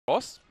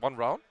Boss, 1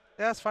 round.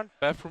 Yeah, that's fine.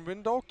 Bathroom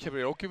window,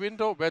 karaoke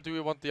window. Where do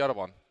you want the other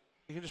one?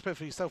 You can just put it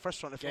for yourself,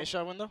 restaurant if you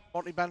Geisha window?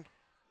 want. Multi-ban.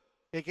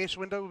 Yeah, geisha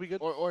window would be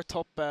good. Or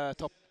top, no,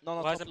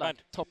 not top red.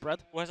 Top red.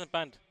 Who hasn't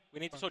banned? We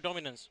need to show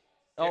dominance.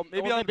 Oh,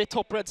 maybe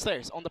top red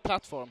stairs on the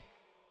platform.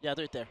 Yeah,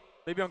 do it there.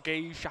 Maybe on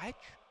geisha.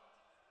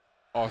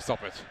 Oh,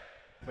 stop it.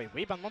 Wait,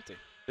 we banned Monty.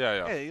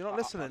 Yeah. Yeah, you're not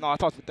listening. No, I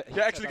thought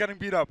You're actually getting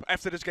beat up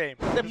after this game.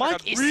 the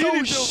mic is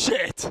so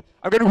shit.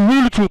 I'm getting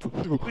really tilted.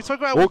 We talk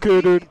about okay,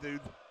 dude.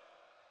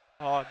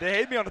 Oh, they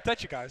hate me on the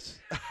Tetchy guys.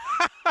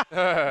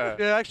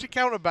 Yeah, actually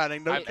counter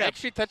banning. No I'm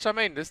actually Tetcha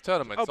main this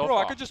tournament. Oh, so bro,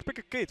 far. I could just pick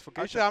a gate for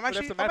geisha.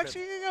 Actually,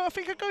 I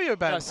think I go your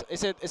ban. Guys,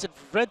 is it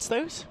red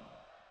stairs?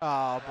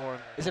 Ah, boring.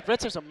 Is it red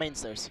stairs or main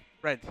stairs?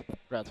 Red.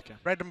 Red, okay.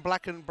 Red and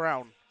black and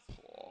brown.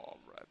 Oh,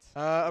 red.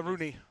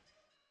 Aruni.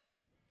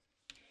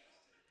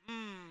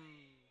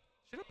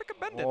 Should I pick a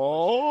bandit?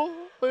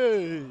 Oh,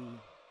 hey.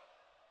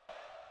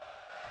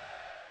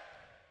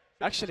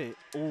 Actually,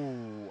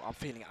 I'm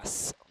feeling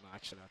us. No,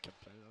 actually, I can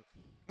play that.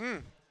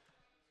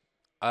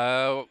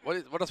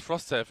 What does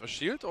Frost have? A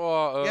shield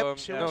or Yep,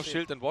 shield. no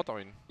shield and water? I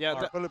mean,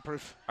 Yeah,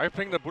 bulletproof. are you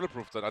playing the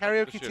bulletproof then? I don't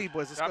Karaoke think the shield. T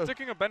boys. Let's Yeah, I'm go.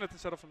 taking a bandit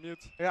instead of a mute.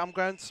 Yeah, I'm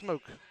going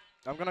smoke.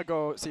 I'm gonna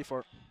go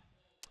C4.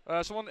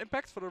 Someone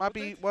impact for the Might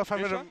be worth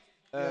having Geisha?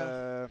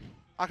 them.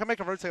 I can make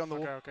a rotate on the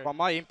wall. Okay. Well,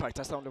 my impact,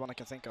 that's the only one I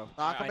can think of.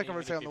 I can make a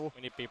rotate on the wall.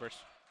 We need peepers.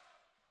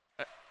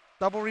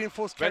 Double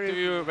reinforced Where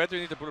karaoke. do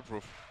you need the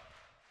bulletproof?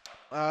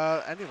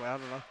 Anyway, I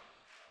don't know.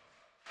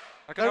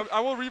 I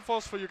will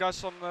reinforce for you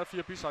guys on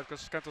VIP side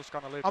because Kento's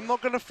kind of late. I'm not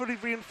going to fully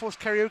reinforce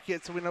karaoke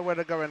until we know where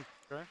they're going.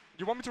 Okay.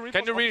 You want me to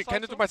reinforce?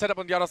 Can you do my setup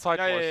on the other side,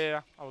 boys?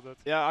 Yeah. I will do it.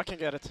 Yeah, I can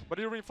get it. What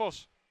do you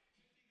reinforce?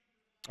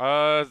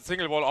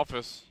 Single wall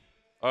office.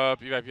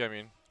 VIP, I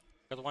mean.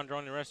 Got one drone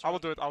in the rest. I will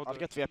do it. I'll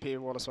get VIP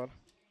wall as well.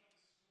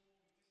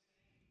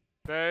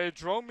 They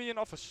drone me in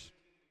office.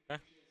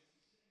 Okay.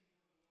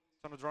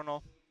 It's on the drone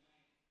now.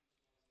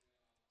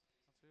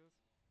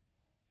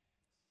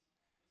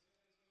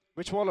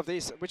 Which wall of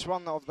these? Which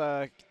one of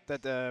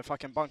the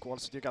fucking bunk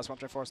walls do you guys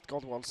want reinforced?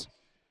 Gold walls.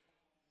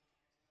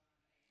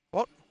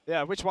 What?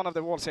 Yeah, which one of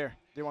the walls here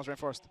do you want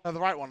reinforced? The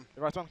right one.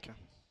 The right one. Okay.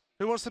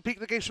 Who wants to peek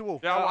the geisha wall?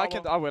 Yeah,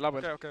 I will.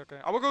 Okay.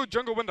 I will go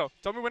jungle window.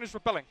 Tell me when it's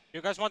repelling.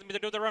 You guys want me to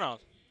do the run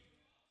out?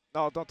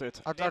 No, don't do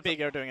it. I'd Big,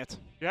 you're doing it.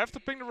 You have to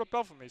ping the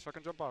repel for me so I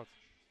can jump out.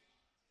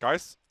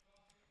 Guys,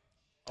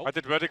 Oh. I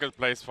did vertical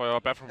place for your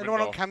bathroom Anyone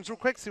on window. cams real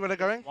quick? See where they're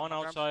going? One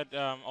outside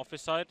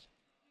office side.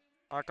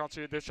 I can't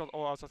see it. They shot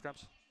all outside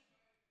camps.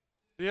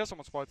 Do you hear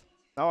someone spoit?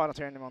 No, I don't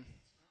hear anyone.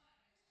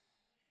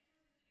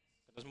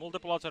 There's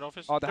multiple outside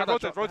office. Oh,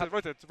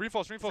 Rotate.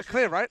 Reinforce. It's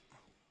clear, right?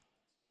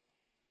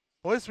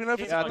 Boys, we know if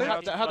it's Yeah,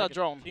 clear? they had that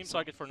drone. Seems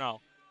like it for now.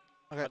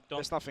 Okay. But don't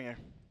There's nothing here.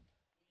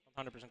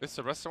 100%. Is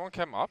the restaurant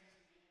cam up?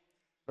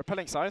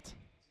 Repelling site.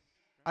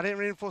 I didn't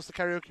reinforce the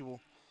karaoke wall.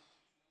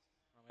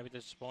 Maybe they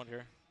spawned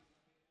here.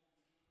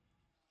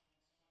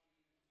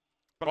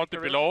 Not be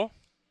below.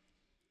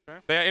 Okay.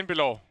 They are in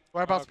below.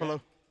 Whereabouts Okay.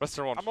 below?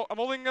 Restaurant. I'm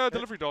holding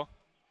delivery door.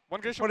 One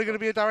geisha. Probably going to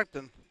be a direct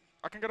then.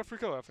 I can get a free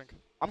kill, I think.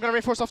 I'm gonna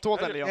reinforce off the wall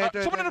then, Leon. Yeah, do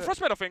it, Someone do in it, the do it.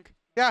 frostbite, I think.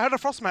 Yeah, I heard a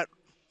frost mat.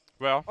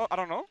 Well, Oh, I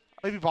don't know.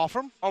 Maybe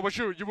bathroom? Oh, but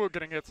you were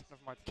getting hit.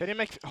 Never mind. Can you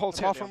make holes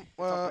The here, bathroom.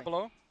 Leon?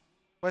 Below.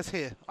 Where's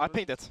here? I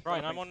pinged it.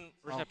 Brian, I'm on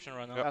reception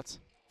right now. Yeah. That's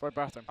for a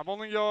bathroom. I'm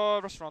holding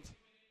your restaurant.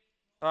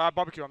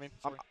 Barbecue, I mean.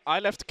 Sorry. I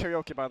left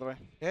karaoke, by the way.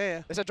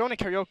 Yeah. There's a drone in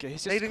karaoke.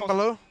 Nading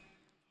below.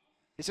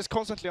 He's just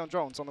constantly on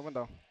drones on the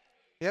window.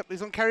 Yep,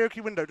 he's on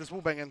karaoke window, just wall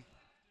banging.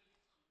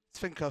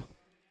 It's Finker.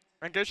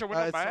 And geisha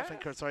window, It's man. not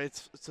Finker, sorry,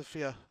 it's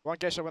Sophia. One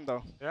geisha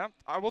window. Yeah,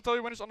 I will tell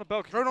you when it's on the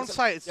balcony. Drone on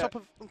site, it's Yeah.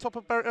 on top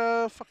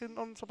of fucking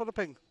on top of the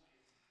ping.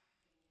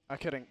 I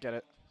couldn't get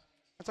it.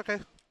 It's okay.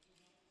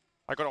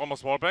 I got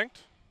almost wall banked.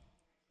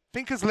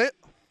 Finker's lit.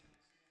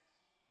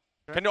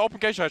 Okay. Can you open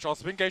gauge hatch or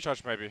swing gauge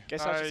hatch maybe?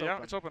 Geisha is yeah,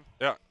 open. it's open.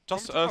 Yeah,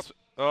 just me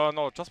to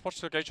no, just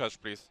watch the gauge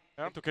hatch, please.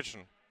 Yeah. Into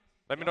kitchen.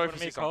 Let me know if you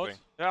see something.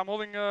 Yeah, I'm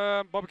holding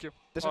barbecue.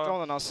 There's a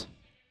drone on us.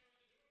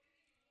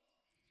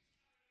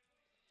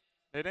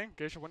 Nading,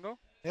 geisha window.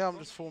 Yeah, I'm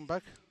just falling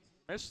back.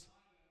 Missed.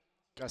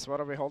 Guys, what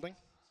are we holding?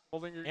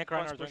 Holding your Yeah,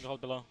 Griner doing the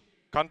hold below.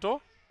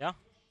 Kanto? Yeah.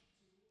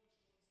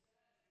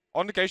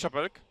 On the geisha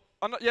bulk.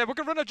 Oh, no, yeah, we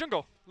can run a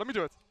jungle. Let me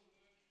do it.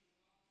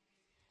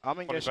 I'm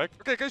in Falling geisha. back.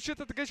 Okay, can you shoot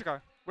at the geisha guy?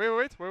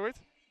 Wait.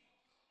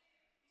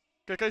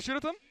 Okay, can you shoot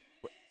at him?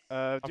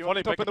 Do you want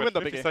me to open the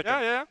window, Biggie?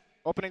 Yeah.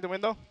 Opening the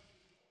window.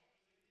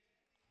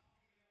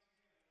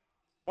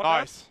 One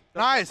Nice.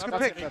 Nice, good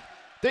That's pick. it.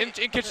 In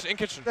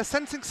kitchen. They're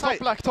sensing Top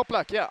sight.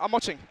 black. Yeah, I'm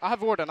watching. I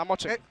have warden. I'm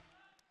watching. Okay.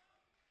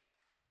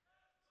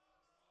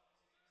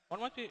 One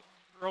might be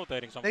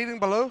rotating something. Nading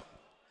below.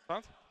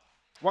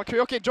 One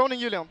karaoke droning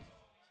you, Leon.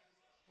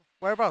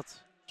 Whereabouts?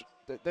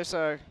 There's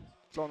a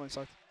clone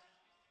inside.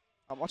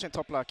 I'm watching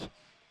top black.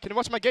 Can you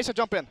watch my geisha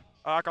jump in?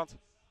 I can't.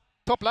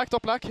 Top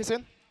black. He's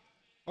in.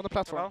 On the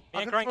platform. Hello?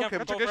 Me and Grine okay, can I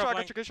got both your geisha, I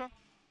flank. got your geisha.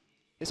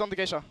 He's on the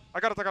geisha. I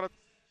got it.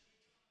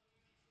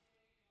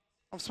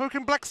 I'm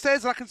smoking black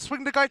stairs and I can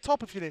swing the guy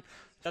top if you need.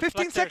 That's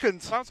 15 black stairs.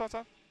 seconds.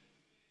 Sound.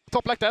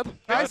 Top black dead.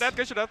 Nice.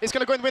 Geisha dead. He's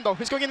gonna go in window.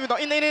 He's going in window.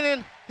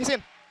 In. He's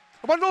in.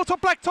 One door,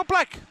 top black, top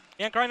black.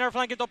 Ian Kreiner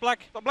flanking top black.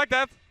 Top black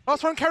dead.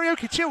 Last one,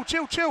 karaoke. Chill.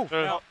 Chill.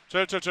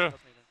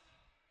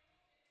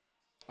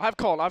 I have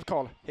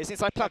call. He's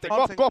inside planting. Go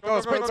Planting. up.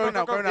 Go Sprint.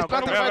 now. He's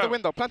planting by the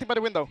window. Planting by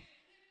the window.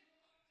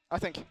 I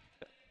think.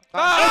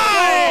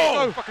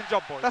 Oh! Fucking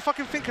job, boy. That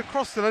fucking thinker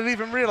crossed and I didn't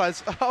even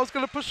realise. I was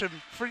going to push him.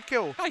 Free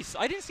kill. Guys,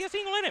 I didn't see a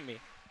single enemy.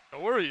 No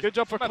worries. Good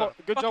job for Matter.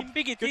 good job.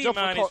 Fucking Biggie Good T, job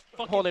man. for Is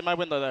fucking holding my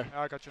window there.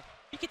 Yeah, I got you.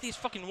 Biggie T is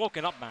fucking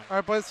woken up, man.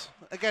 Alright, boys.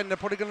 Again, they're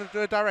probably going to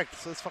do a direct,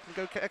 so let's fucking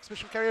go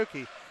exhibition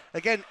karaoke.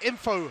 Again,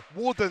 info,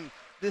 warden.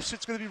 This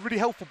shit's going to be really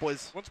helpful,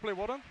 boys. Want to play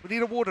Warden? We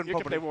need a warden, You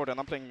can probably. play warden.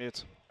 I'm playing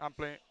mute. I'm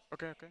playing.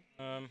 Okay.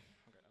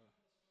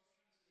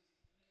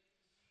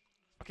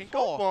 Fucking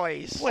Go,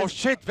 boys. Oh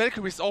shit,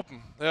 Valkyrie is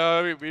open.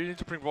 We need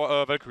to bring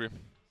Valkyrie.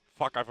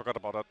 Fuck, I forgot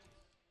about that.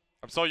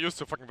 I'm so used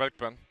to fucking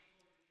Valkyrie.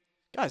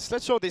 Guys,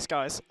 let's show these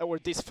guys, or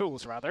these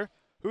fools rather,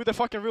 who the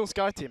fucking real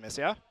Sky team is,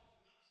 yeah?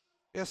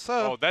 Yes,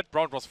 sir. Oh, that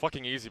round was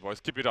fucking easy, boys.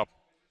 Keep it up.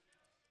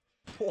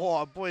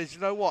 Oh, boys, you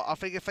know what? I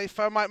think if they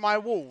thermite my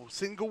wall,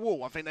 single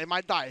wall, I think they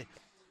might die.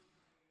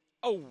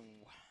 Oh.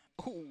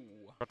 Ooh.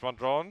 Got one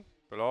drone.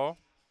 Below.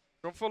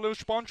 Going for a little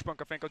spawn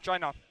spunk, I think, or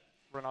China.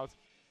 Run out.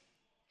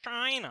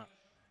 China.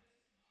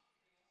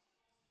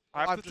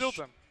 I have I've to tilt just-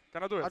 them.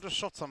 Can I do it? I just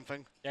shot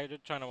something. Yeah, the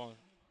China one.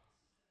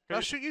 Did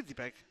I shoot you,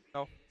 D-Bag?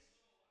 No.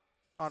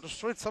 I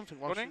destroyed something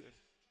while Running? shooting.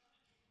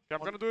 Okay,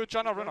 I'm gonna do a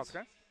China run out,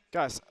 okay?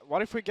 Guys,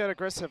 what if we get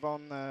aggressive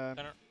on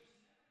Center.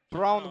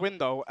 brown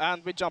window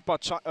and we jump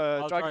out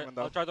I'll dragon try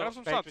window? to Can I have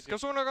some bait shots? with Can you.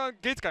 someone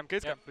gate cam,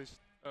 Yeah. please?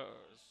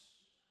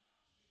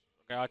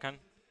 Okay, I can.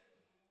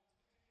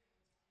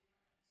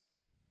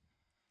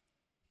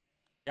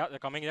 Yeah, they're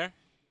coming there.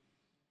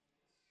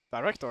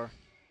 Direct or?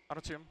 I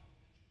don't see him.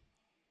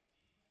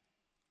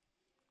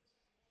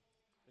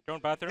 The drone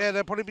bathroom. Yeah,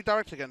 they'll probably be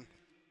direct again.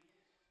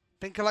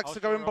 Finker likes to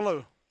go in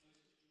below.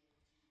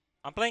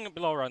 I'm playing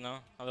below right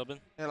now, a little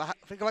bit. Yeah,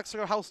 Finker likes to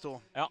go house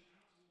door. Yeah.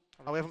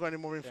 Oh, we haven't got any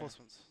more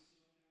reinforcements.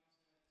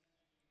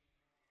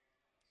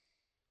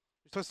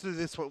 You're supposed to do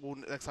this wall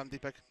next time,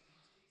 Deepak.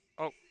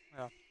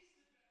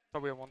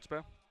 Thought we have one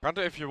spare. Kante,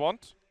 if you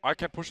want, I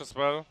can push as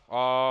well.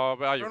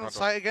 Where are you, Drone on Kante?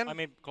 site again. I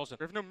may close it.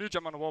 We have no mute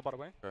jam on the wall, by the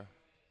way. No,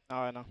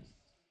 I know.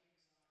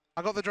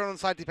 I got the drone on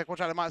site, Deepak.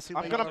 Watch out, I might see.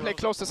 I'm gonna play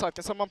close to side.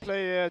 Can someone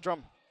play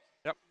drum?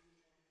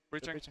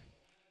 Reaching.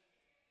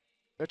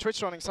 They're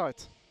Twitch running side.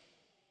 Did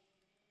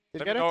you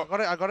Let get me it?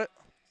 know. I got it.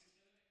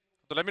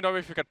 So let me know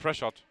if you get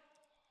pressured.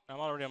 I'm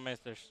already on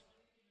Masters.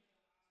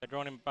 The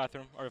drone in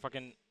bathroom, or if I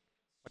can,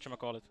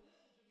 whatchamacallit.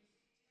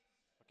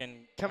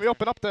 Can we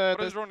open up the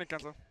What is running,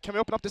 cancel? Can we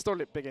open up this door,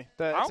 Biggie?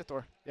 The How? exit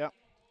door. Yeah.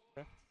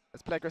 Okay.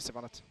 Let's play aggressive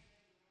on it.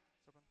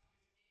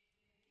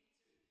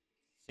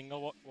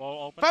 Single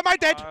wall open. Thermite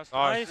dead!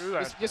 Nice. Do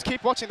that. Just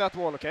keep watching that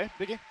wall, okay,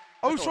 Biggie?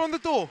 Osa on the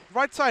door,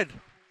 right side.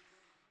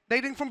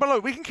 Nading from below.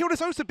 We can kill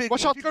this Osa, Biggie.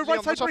 Watch If out, you go Leon,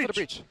 right side watch out for the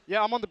breach. breach.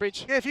 Yeah, I'm on the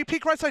breach. Yeah, if you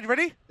peek right side, you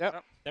ready?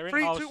 Yeah. They're in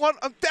 3, house. 2, 1.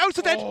 The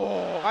Osa dead!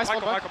 Oh, nice one,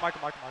 bud.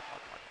 Michael.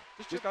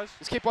 Just guys.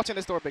 Just keep watching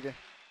this door, Biggie.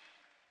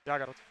 Yeah, I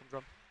got it from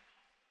drum.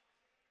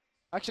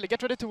 Actually,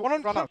 get ready to One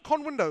on run out.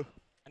 con window.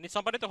 I need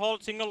somebody to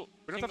hold single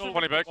We don't have single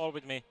money back. wall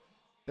with me.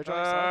 They're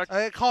trying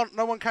side. It can't.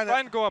 No one can. Try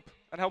and go up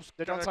and help.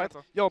 They're on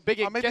Cancel. side. Yo,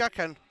 Biggie, Maybe I get,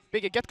 can.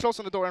 Biggie, get close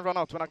on the door and run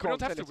out when I We call.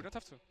 don't have tell to. you We don't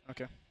have to.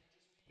 Okay.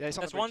 Yeah, he's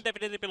on There's the one breach.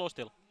 definitely below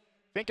still.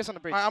 Fink is on the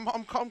breach. I'm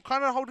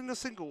kind of holding the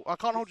single. I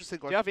can't hold the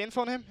single. Do you have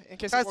info on him in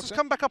case he Guys, walks just in?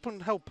 come back up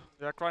and help.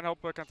 Yeah, try and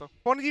help Kento.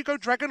 Why don't you go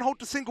dragon, hold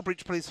the single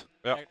breach, please?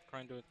 Yeah. I try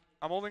and do it.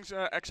 I'm holding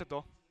exit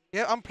door.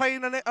 Yeah, I'm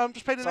playing an. I'm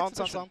just playing an Sound.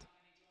 exhibition.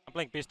 I'm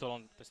playing pistol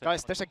on the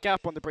Guys, there's a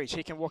gap on the breach.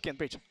 He can walk in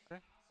breach.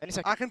 Okay. Any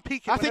second. I can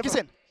peek it. I think he's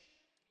in.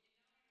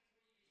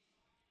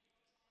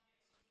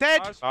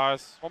 Dead. Nice.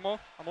 Nice. One more.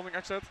 I'm holding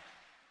exit.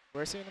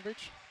 Where is he in the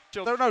breach?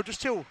 Chill. No, just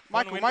chill.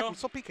 Michael, window.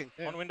 stop peeking.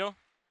 Yeah. One window.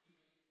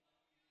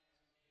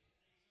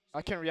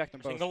 I can react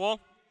them both. Single wall.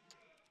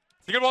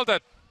 Single wall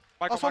dead.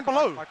 Michael, That's one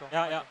Michael, below. Michael.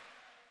 Yeah.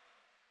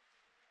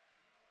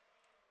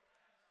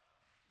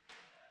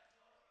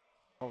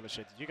 Holy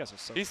shit, you guys are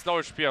so... He's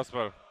low HP as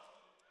well.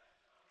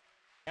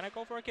 Can I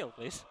go for a kill,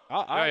 please?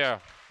 Yeah.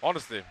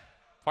 Honestly.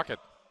 Fuck it.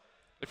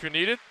 If you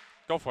need it,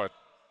 go for it.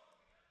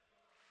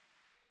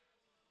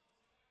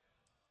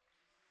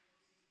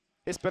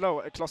 He's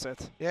below a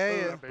closet.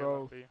 Yeah.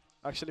 Bro.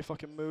 Actually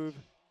fucking move.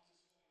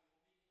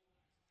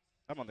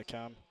 I'm on the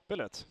cam.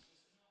 Bullet.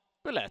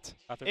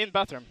 Bathroom. In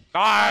bathroom.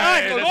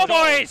 Nice! Go, Let's go.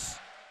 boys!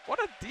 What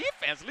a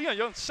defense, Leon.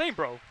 You're insane,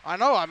 bro. I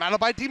know. I'm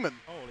alibi demon.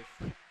 Holy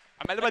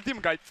I'm at my team,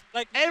 guys.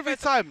 Like, Every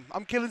time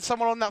I'm killing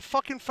someone on that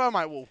fucking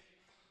thermite wall.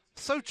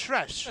 So you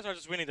trash. guys are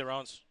just winning the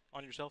rounds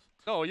on yourself.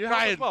 No, you have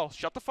Ryan. as well.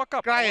 Shut the fuck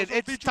up. Ryan, I also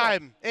it's beat you up.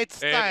 time. It's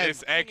time. It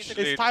is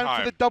actually It's time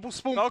for the double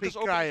spawn Valk peek, is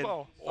open as Ryan.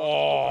 well.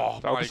 Oh,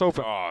 Valk my is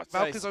open. God.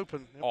 Valk Guys. is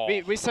open. Yep.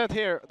 Oh. We said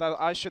here that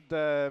I should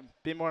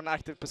be more in an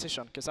active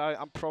position because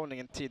I'm proning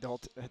in T the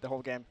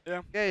whole game.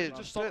 Yeah. Yeah, Just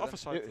do start it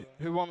office side.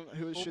 Who won?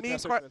 Who should me I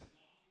and switch Cra- with?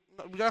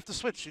 No, we don't have to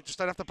switch. You just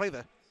don't have to play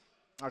there.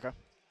 Okay.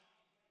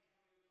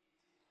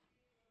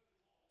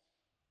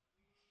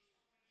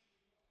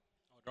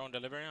 Oh, drone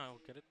delivering, I'll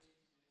get it.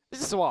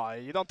 This is why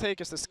you don't take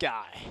us to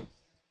Sky.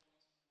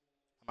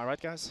 I right,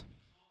 guys?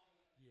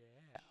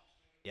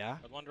 Yeah.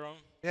 Got one drone.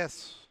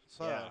 Yes.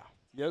 So Yeah.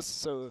 Yes,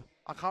 so...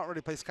 I can't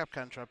really place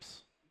capcan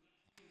traps.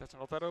 That's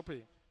not that OP.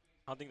 I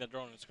don't think the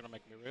drone is gonna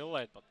make me real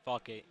late, but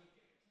fuck it.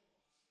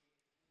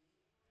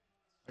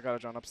 I got a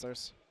drone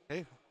upstairs.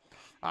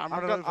 I'm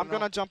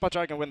gonna jump a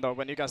dragon window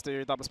when you guys do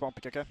your double spawn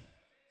pick, okay?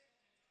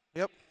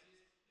 Yep.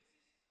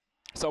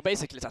 So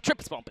basically it's a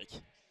triple spawn pick.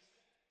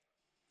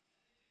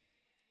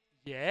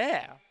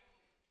 Yeah.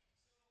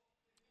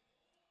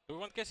 Do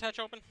we want case hatch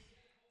open?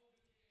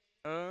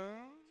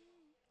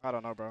 I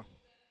don't know, bro.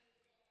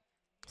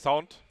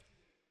 Sound.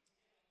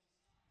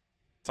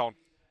 Sound.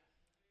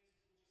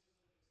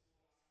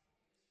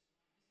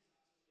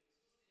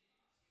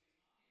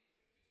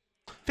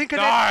 Think of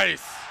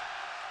Nice!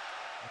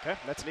 Okay,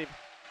 let's leave.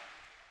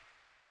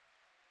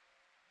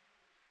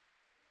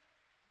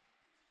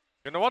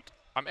 You know what?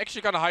 I'm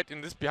actually gonna hide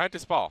in this behind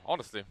this bar,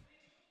 honestly.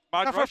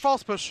 Might Go for a rush.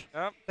 fast push.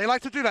 Yeah. They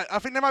like to do that. I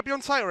think they might be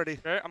on site already.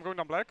 Okay, I'm going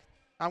down black.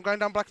 I'm going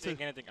down black Seeing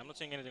too. anything? I'm not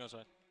seeing anything on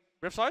side.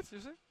 We have sides, you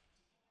see?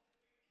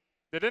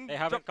 They didn't. They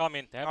haven't come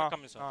in. They haven't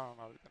come inside. No,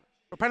 no, they didn't.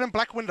 Repelling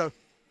black window.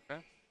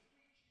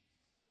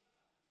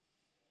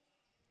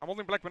 I'm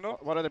holding black window.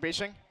 What are they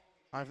breaching?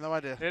 I have no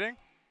idea. Hitting.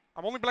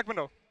 I'm holding black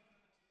window.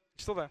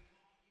 He's still there.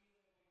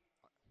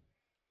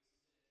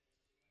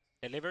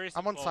 Deliveries.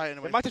 I'm on oh, site They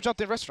anyway. might have jumped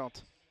in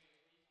restaurant.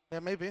 Yeah,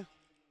 maybe. One's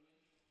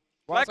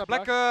Black, up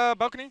black,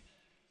 balcony.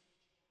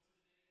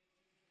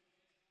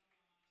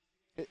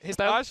 He's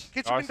down. Nice.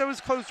 Kitchen Nice. window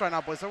is closed right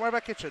now, boys. Don't worry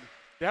about kitchen.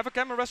 They have a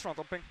camera restaurant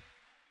on ping.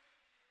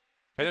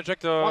 Can you check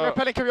the... One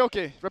repelling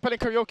karaoke. Repelling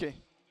karaoke.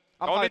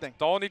 I'm hiding.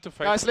 Don't need to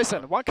face. Guys,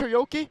 listen. One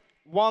karaoke,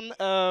 one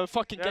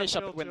fucking Yeah, gay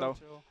chill, shop window.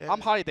 chill. Yeah. I'm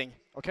hiding,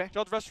 okay?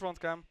 Shot restaurant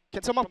cam.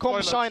 Can someone From come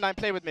toilet. shine and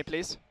play with me,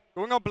 please?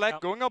 Going up black, Yeah.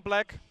 going up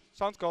black.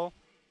 Sounds goal.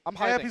 I'm Yeah,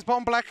 hiding. he's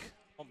bottom black.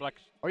 on black.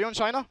 Are you on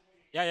China?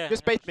 Yeah, yeah.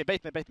 Just bait me,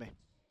 bait me, bait me.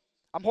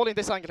 I'm holding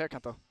this angle here,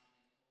 Kanto.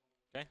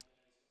 Okay.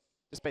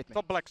 Just bait me.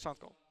 Top black, sounds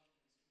goal.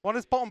 One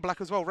is bottom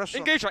black as well.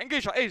 Restaurant.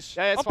 Engager, ace.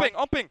 Yeah, it's on fine. ping,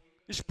 on ping.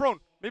 He's prone.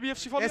 Maybe you have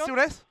C4 Yeah, Leon? still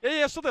this?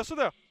 Yeah, still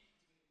there.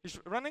 He's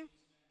running.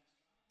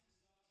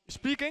 He's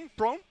peeking,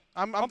 prone.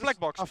 I'm On just- black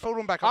box. I'll fold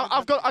him back.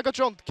 I got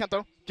drone,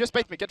 Kanto. Just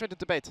bait me. Get ready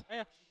to bait.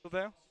 Still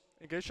there.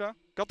 Engager.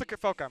 Got the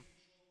fell cam.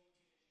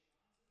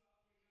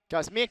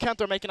 Guys, me and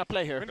Kanto are making a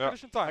play here. We're gonna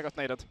finish in time. I got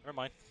naded. Never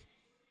mind.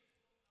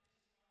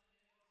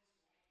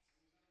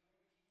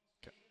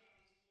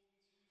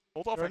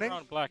 Hold off. Running.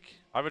 On black.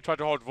 I will try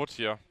to hold wood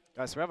here.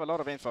 Guys, we have a lot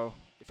of info.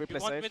 If we You play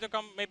want safe. me to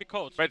come maybe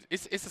codes? Wait,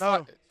 is this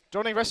No.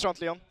 Droning restaurant,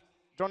 Leon.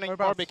 Droning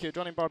Whereabouts? barbecue.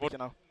 Droning barbecue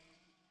now.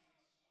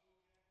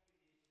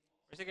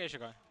 Where's the Geisha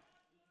guy?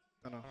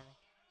 No.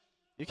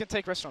 You can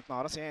take restaurant now. I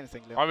don't see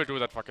anything, Leon. I will do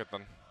that, fuck it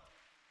then.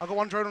 I got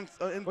one drone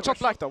on, in. Watch out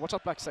black though. Watch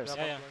out black stairs.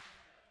 Yeah, yeah.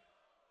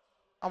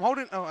 I'm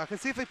holding. Oh, I can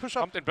see if they push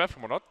up. Jumped in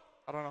bathroom or not?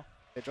 I don't know.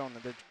 They drone.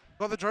 They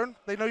Got the drone.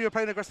 They know you're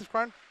playing aggressive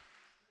crime.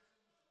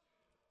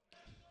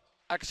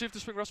 I can see if they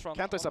swing restaurant.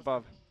 Kanto is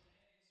above.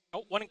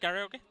 Oh, one in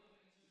karaoke.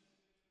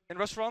 In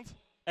restaurant.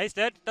 Ace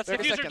dead. That's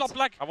 30 diffuser, seconds. top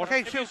black. I'm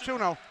watching, Okay, chill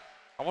now.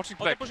 I'm watching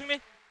Oh, they're black. pushing me.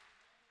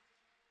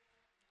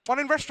 One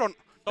in restaurant.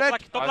 Top Dead.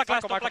 black, top black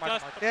last, top black Michael,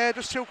 last. Yeah,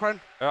 just chill,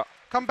 Crane. Yeah.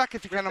 Come back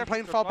if you We have can. I'm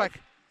playing captain far trap,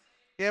 back.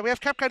 Yeah, we have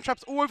capcan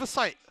traps all over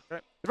site.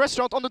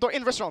 Restaurant on the door.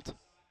 In restaurant.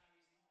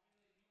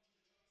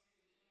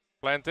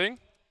 Planting.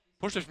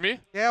 Push with me.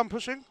 Yeah, I'm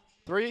pushing.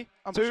 3,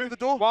 I'm 2, pushing the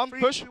door. 1. 3,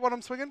 Push. 2, 1,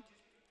 I'm swinging.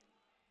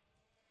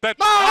 Dead.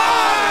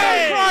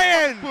 Nice!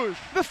 Ryan!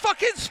 The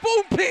fucking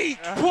spawn peak!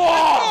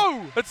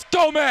 Whoa! Go! Let's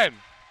go, man!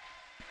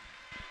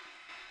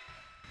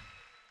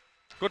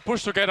 Good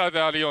push together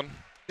there, Leon.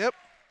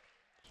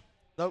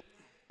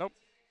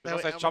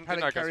 Because I jumped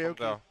in, I guess, from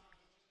there.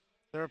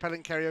 They're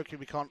repelling karaoke.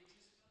 We can't.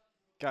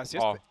 Guys,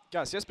 Oh.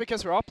 just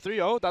because we're up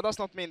 3-0, that does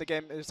not mean the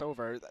game is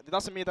over. It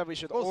doesn't mean that we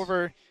should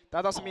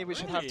That doesn't mean we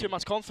should have too really?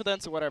 much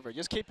confidence or whatever.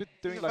 Just keep it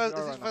doing Is like we this are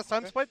your right first now.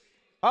 time, Spoit?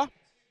 Huh?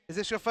 Is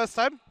this your first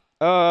time?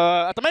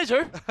 At the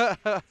major.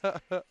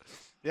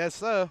 Yes,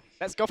 sir.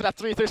 Let's go for that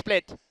 3-3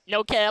 split.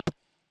 No cap.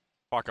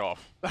 Fuck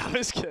off. I'm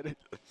just kidding.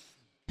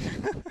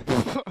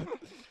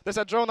 There's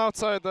a drone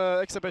outside the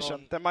exhibition.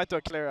 Drone. They might do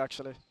a clear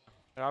actually.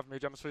 I have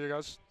made gems for you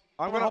guys.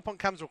 I'm I'm gonna gonna hop on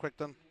cams real quick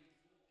then.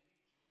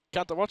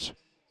 Kanto watch.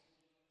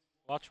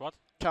 Watch what?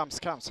 Cams.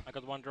 I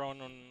got one drone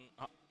on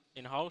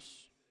in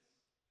house.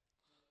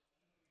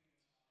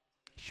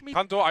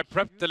 Kanto, I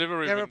prepped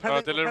delivery, Yeah,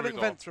 repelling delivery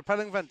door.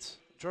 repelling vents,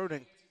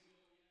 droning.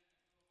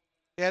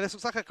 Yeah, this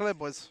looks like a clear,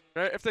 boys.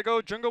 Okay, if they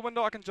go jungle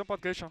window, I can jump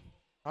out geisha.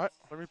 Alright.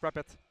 Let me prep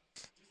it.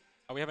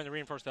 Oh, we haven't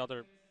reinforced the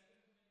other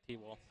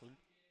T-wall.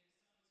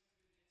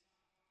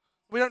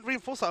 We don't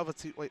reinforce that over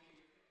to. Wait,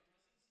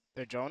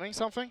 They're droning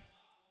something.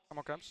 I'm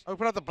on camps.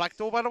 open up the black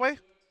door, by the way.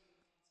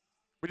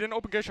 We didn't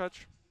open geisha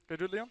hatch. Can you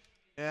do it, Leon?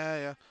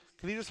 Yeah.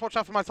 Can you just watch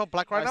out for my top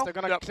black right Guys, now? they're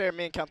gonna Yep. clear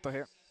me and Kanto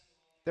here.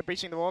 They're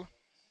breaching the wall.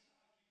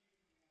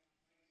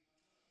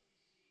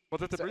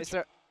 What did they So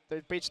breach? they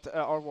breached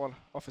our wall,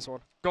 office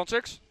wall. Gone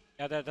 6.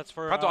 Yeah, that's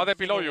for. Kanto, are they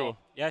below single you? wall.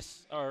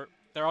 Yes, or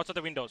they're outside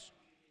the windows.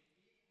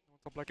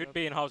 Top black Could left.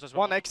 be in house as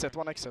well. One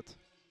exit.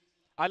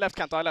 I left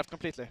Kanto. I left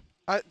completely.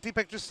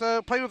 Deepak, just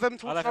play with them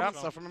towards left drum and it.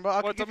 stuff, remember?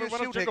 I Wait, can give you a then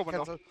we shield wanna here, jungle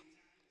window. Kento.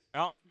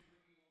 Yeah.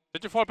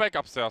 Did you fall back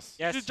upstairs?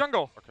 Yes. He's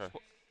jungle. Okay.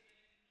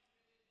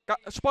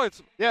 Spoit.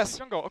 Yes.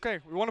 Jungle. Okay.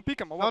 We want to peek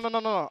him. Or No, what? no, no,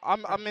 no, no.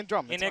 I'm in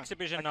drum. In It's fine.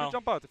 exhibition I now. can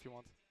jump out if you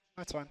want.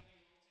 That's fine.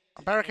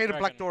 I'm barricading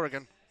black Dragon. door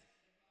again.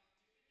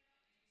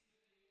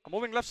 I'm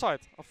holding left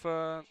side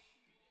of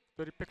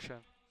dirty picture.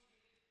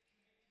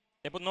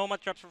 They put nomad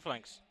traps for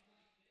flanks.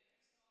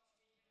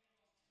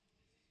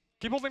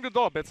 Keep holding the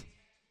door a bit.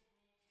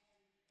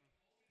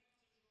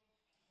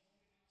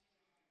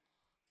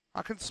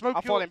 I can smoke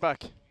I'm your... falling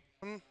back.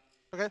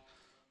 Okay.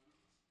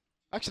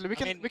 Actually, we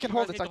can I mean, we can you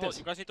hold guys it need like to this.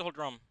 You guys need to hold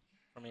drum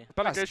for me.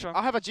 Spell Guys, engage.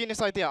 I have a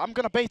genius idea. I'm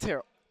gonna bait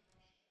here.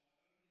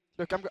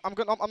 Look,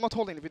 I'm not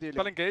holding the video.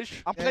 Spell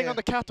engage. I'm Yeah, playing yeah. on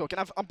the catwalk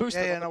and I'm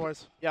boosted. Yeah, on no the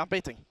worries. Yeah, I'm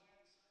baiting.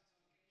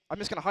 I'm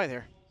just gonna hide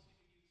here.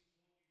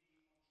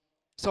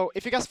 So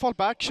if you guys fall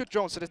back, shoot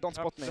drones so they don't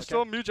spot me. There's Okay?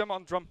 still Mew Gem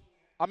on drum.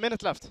 A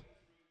minute left.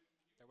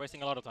 They're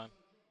wasting a lot of time.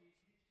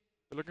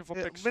 They're looking for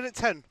Yeah, picks. minute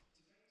 10.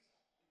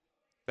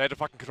 They had a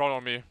fucking control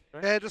on me.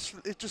 Yeah,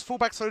 just fall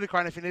back slowly,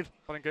 Crane, if you need.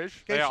 Spell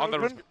engage. Gate Yeah, on the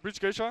open. Breach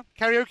geisha.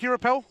 Karaoke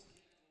repel.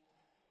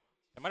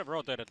 They might have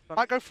rotated.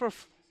 Might go for a...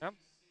 Yep.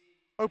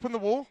 Open the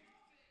wall.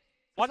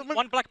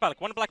 One black bulk.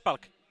 One black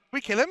bulk. We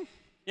kill him.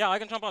 Yeah, I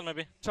can jump on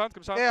maybe. Sound,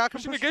 come sound. Yeah, I can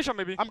Pushing push. the geisha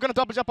maybe. I'm gonna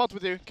double jump out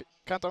with you,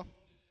 Kanto.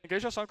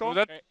 Geisha, sound Do call.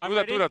 that. Okay, I'm Do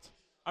that. ready. Do that.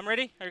 I'm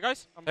ready. Are you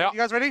guys? Yeah. You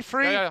guys ready?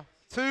 3, Yeah.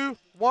 2,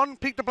 1.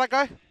 Peek the black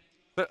guy.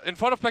 In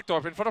front of black door.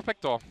 In front of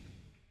black door.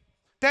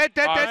 Dead,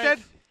 dead, Alright. dead,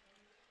 dead.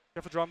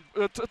 Have a drum.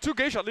 Two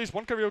geisha at least.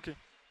 One karaoke.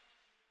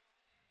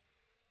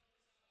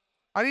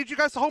 I need you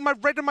guys to hold my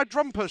red and my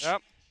drum push. Yeah.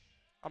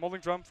 I'm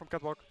holding drum from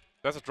catwalk.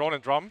 There's a drone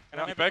in drum. Can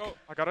I maybe Back. go?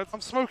 I got it. I'm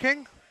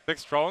smoking.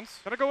 6 drones.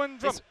 Can I go in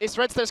drum? Is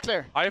red stairs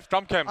clear? I have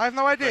drum cam. I have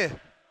no idea.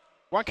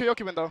 One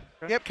karaoke window.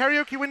 Okay. Yep,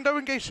 karaoke window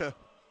and geisha.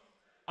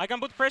 I can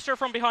put pressure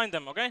from behind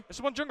them. Okay.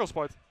 There's one jungle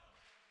spot.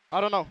 I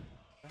don't know.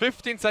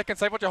 15 seconds.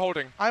 Say what you're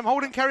holding. I'm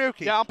holding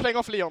karaoke. Yeah, I'm playing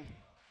off Leon.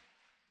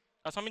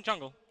 That's I'm in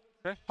jungle.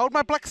 Hold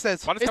my black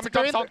stairs. One is Is coming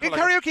there down in- south. In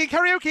like-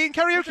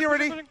 karaoke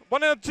already.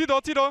 One T-door,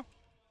 T-door.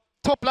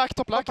 Top black,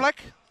 top black. Top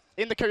black.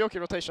 In the karaoke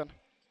rotation.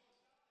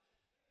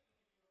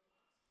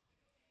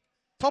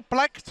 Top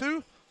black,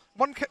 2.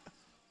 1,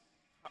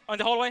 On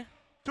the hallway.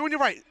 2 on your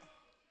right.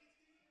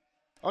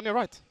 On your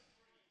right.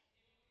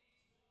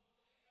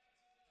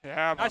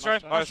 Yeah, Nice man,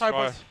 try. Nice try,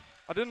 try. boys.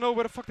 I didn't know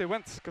where the fuck they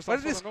went, because Where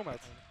I did saw the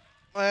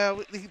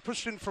nomad. He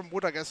pushed in from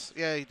wood, I guess.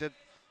 Yeah, he did.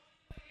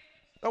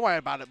 Don't worry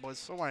about it,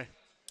 boys. Don't worry.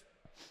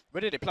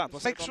 Where did he plant?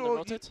 Was Make it on sure the you-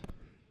 rotate?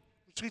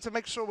 We just need to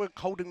make sure we're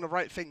holding the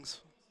right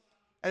things.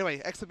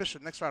 Anyway,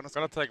 exhibition. Next round. Let's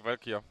I'm gonna take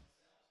Valkyrie.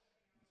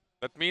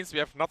 That means we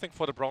have nothing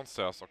for the brown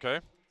stairs, okay?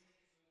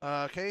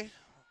 Okay.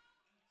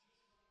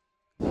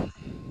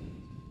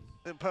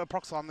 Put a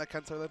prox on there,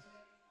 Kento, then.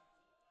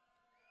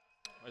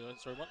 Wait,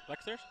 sorry, what?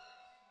 Black stairs?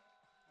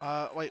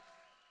 Wait.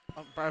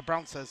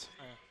 Brown says.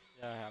 Oh,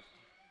 yeah. Yeah, I have.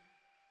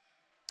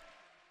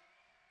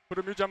 Put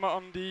a Mew Gemma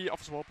on the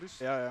office wall, please.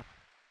 Yeah, yeah.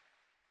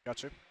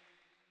 Got you.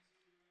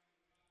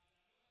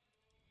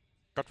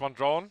 Got one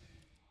drone.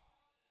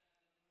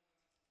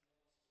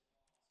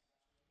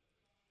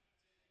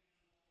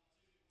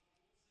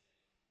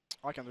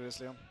 I can do this,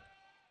 Leon.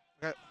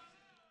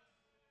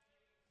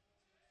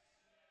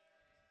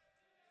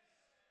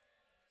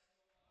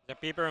 The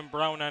paper and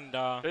brown and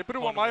They put a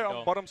corner 1 eye window.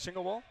 on bottom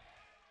single wall.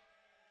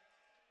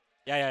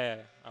 Yeah.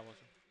 I was.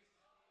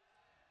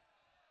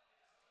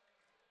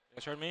 You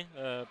guys heard me?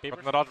 Paper.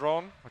 Got another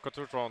drone. I got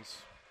 2 drones.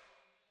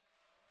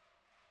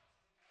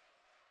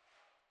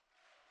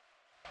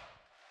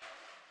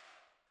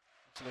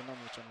 Actually, no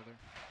much over there.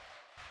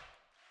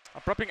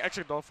 I'm prepping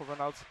exit door for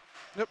run out.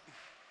 Yep.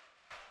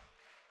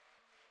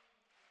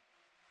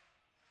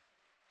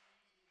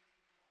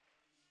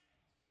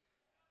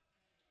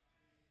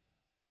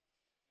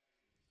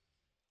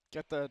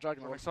 Get the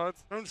dragon Going away. side.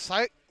 Drone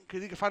sight. You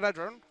can find that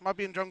drone. Might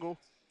be in jungle.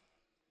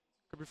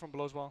 Could be from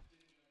below as well.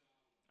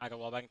 I got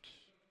wall banked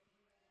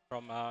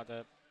from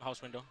the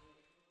house window.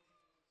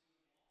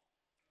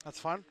 That's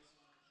fine. I'm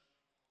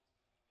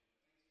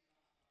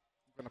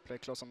gonna play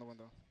close on the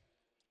window.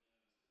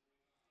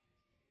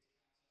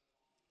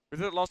 We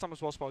did it last time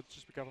as well, Spot.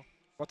 Just be careful.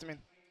 What do you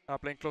mean?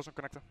 Playing close on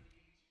connector.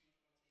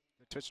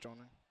 The Twitch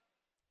droning.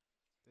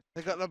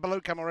 They got the below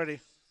cam already.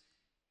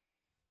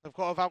 They've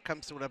got a Valk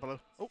cam still there below.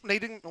 Oh,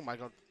 nading. Oh my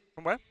god.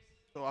 From where?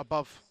 Oh,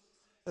 above.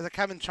 There's a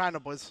cam in China,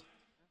 boys.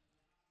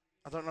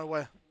 I don't know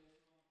where.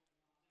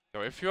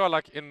 So if you are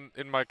like in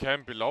my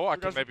camp below, I You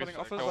can guys are maybe putting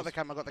go office? I got the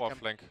cam. I got the for cam.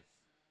 flank.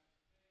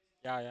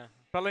 Yeah.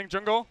 Pelling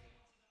jungle.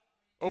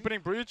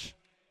 Opening breach.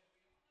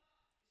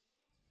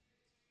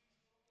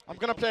 I'm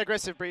gonna play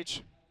aggressive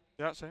breach.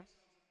 Yeah, same.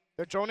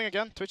 They're droning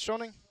again. Twitch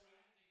droning.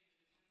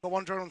 Got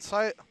one drone on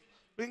site.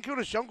 We can kill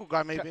this jungle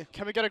guy, maybe.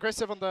 Can we get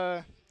aggressive on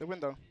the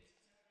window?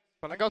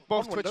 I got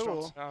both On Twitch window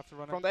drones Yeah, I have to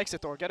run from in. the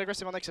exit door. Get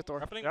aggressive on the exit door.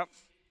 Grappling? Yep.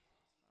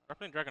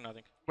 Grappling dragon, I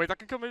think. Wait, I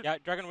can kill me. Yeah,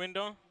 dragon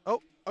window. Oh,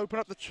 open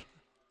up the. To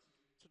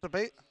the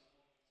bait.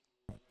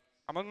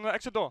 I'm on the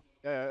exit door.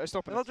 Yeah, it's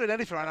open. They're not doing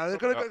anything right now. They're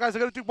gonna, guys, they're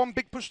going to do one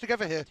big push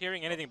together here. Not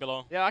hearing anything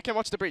below. Yeah, I can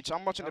watch the breach.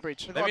 I'm watching the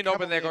breach. They Let got me know when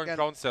camel they're here going again.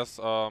 downstairs,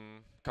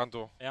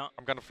 Kanto. Yeah.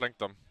 I'm gonna flank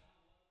them.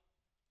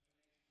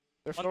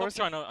 Their One floor top is.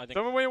 China, I think.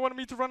 Tell me where you want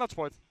me to run at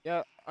spoit.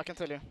 Yeah, I can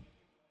tell you.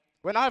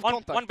 When I have One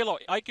contact. below.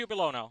 IQ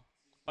below now.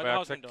 By the Where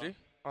house window.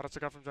 exactly? Oh, that's a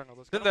guy from jungle.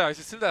 That's Still good. there, is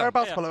he still there?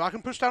 Whereabouts, Yeah. follow? I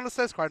can push down the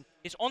stairs, Crane.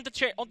 He's on the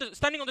chair,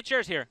 standing on the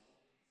chairs here.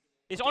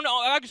 He's on the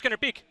IQ scanner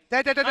peak.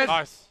 Dead.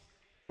 Nice.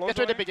 Get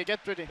ready, Biggie.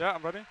 Get ready. Yeah,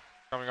 I'm ready.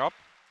 Coming up.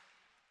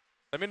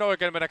 Let me know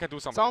again when I can do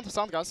something.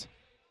 Sound, guys.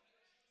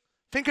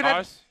 Think of it.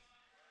 Nice.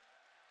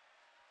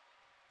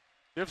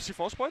 You have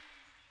C4 spoit?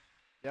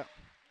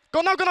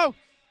 Go now!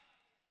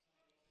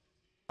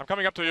 I'm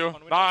coming up to you. One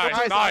window.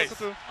 Nice,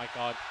 Nice. Oh my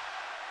god.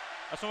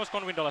 As soon as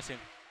gone window last seen.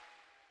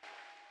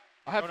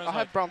 I have Go I inside.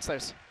 have brown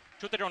stairs.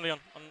 Shoot the drone, Leon,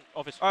 on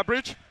office.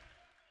 Breach.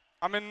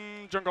 I'm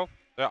in jungle.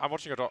 Yeah, I'm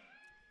watching your door.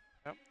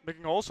 Yeah,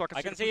 making holes so I can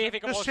I can the see if he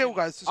can Just walk chill, in.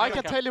 guys. Just I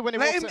chill. can tell you when he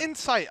Let walks him in. in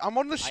sight. I'm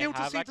on the shield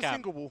to have see a the cam.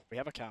 single wall. We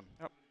have a cam.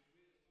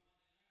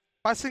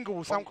 By single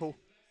wall, sound cool.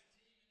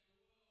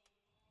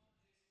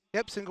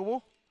 Yep, single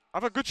wall. I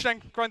have a good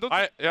shank. Grind up.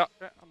 Yeah.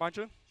 Yeah, I'm behind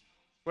you.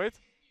 Wait.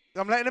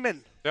 I'm letting him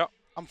in. Yeah.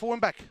 I'm falling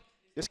back.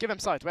 Just give him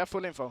sight. We have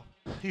full info.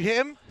 You hit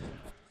him.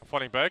 I'm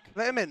falling back.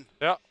 Let him in.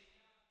 Yeah.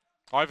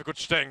 I have a good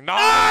sting.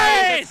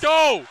 Nice! Let's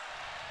go!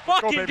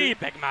 Fucking baby. deep,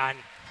 big man.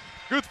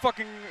 Good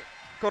fucking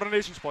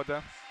coordination spot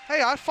there.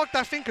 Hey, I fucked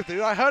that thinker,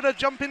 dude. I heard her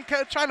jump in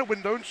China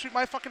window and shoot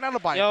my fucking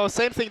alibi. Yo,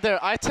 same thing there.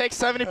 I take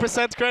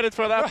 70% credit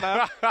for that,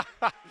 man.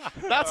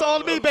 That's all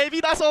me, baby.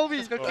 That's all me.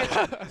 Let's go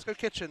kitchen. Let's go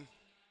kitchen.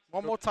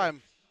 One more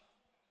time.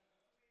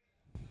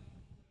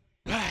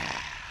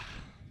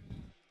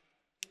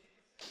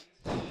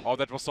 Oh,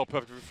 that was so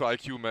perfect for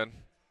IQ, man.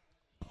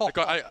 Oh,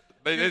 Because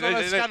he was on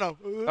a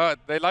scanner.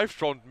 they live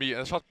droned me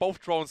and shot both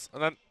drones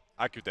and then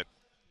IQ dead.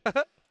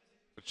 Good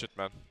shit,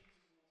 man.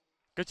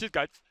 Good shit,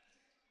 guys.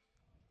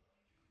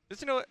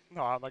 Did you know it?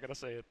 No, I'm not gonna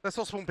say it. Let's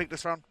not spawn pick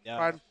this round. Yeah.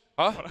 Ryan.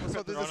 Huh? Let's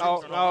not do this.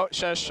 No,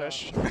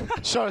 shush.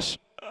 Shush.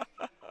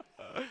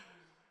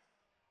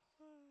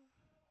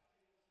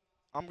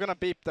 I'm gonna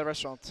beep the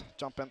restaurant.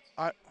 Jump in.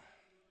 I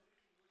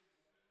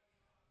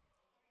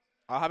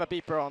have a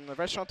beeper on the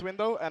restaurant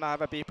window and I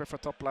have a beeper for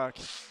top black.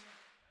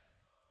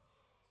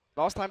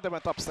 Last time they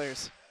went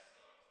upstairs.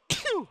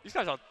 These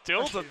guys are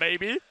tilted,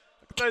 baby.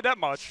 I can tell you that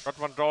much. Got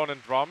one drone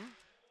and drum.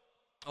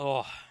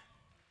 Oh.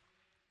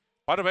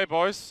 By the way,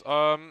 boys,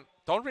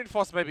 don't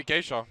reinforce maybe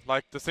Geisha,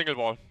 like the single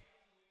wall,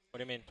 What do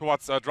you mean?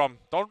 towards drum.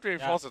 Don't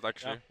reinforce it,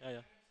 actually. Yeah.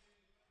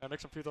 Yeah, make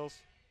some fiddles.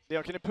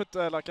 Leon, can you put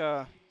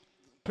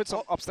put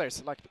some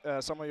upstairs, like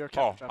some of your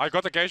Oh, camp I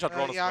got a Geisha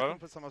drone Yeah, as I well. can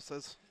put some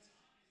upstairs.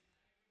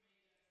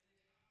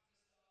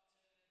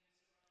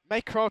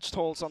 Make crouched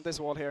holes on this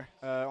wall here.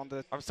 On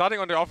the I'm starting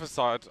on the office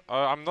side.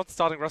 I'm not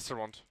starting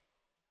restaurant.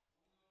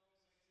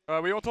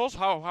 We want holes?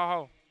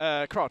 How?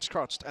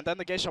 crouched, and then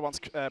the geisha one's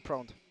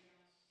prone.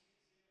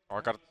 Oh,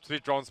 I got 3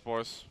 drones,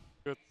 boys.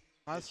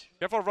 Nice.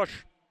 Careful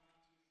rush.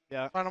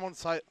 Yeah, Ryan, I'm on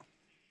site.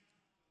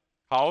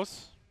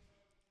 House.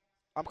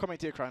 I'm coming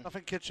to you, Crane.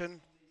 Nothing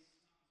kitchen.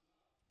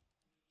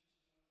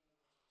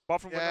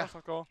 Bathroom Yeah. windows,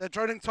 let's go. They're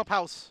droning top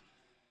house.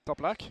 Top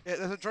black. Yeah,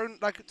 there's a drone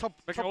like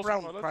top Making holes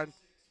round, on toilet. Ryan.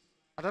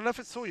 I don't know if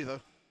it saw you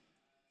though.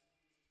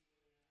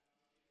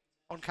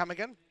 On cam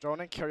again.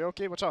 Droning,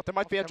 karaoke. Watch out. There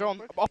might be a Okay, drone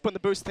real quick. up on the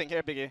boost thing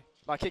here, Biggie.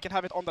 Like he can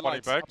have it on the Body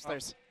lights back.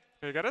 upstairs.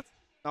 Can you get it?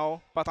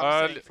 No, but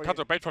I'm saying for Can't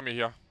you. bait for me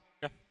here.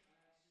 Yeah.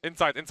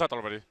 Inside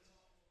already.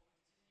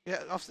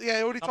 Yeah,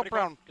 yeah, already top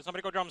round. Can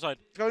somebody go drum side?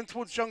 Going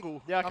towards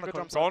jungle. Yeah, I can go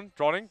Anaconda. drum side.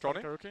 Droning.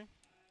 Karaoke.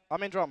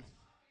 I'm in drum.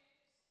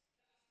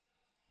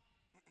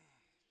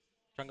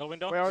 Jungle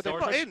window? Where are they? They're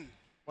Doors? not in.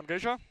 One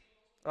geisha.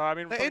 I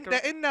mean, They're in.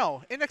 They're in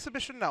now. In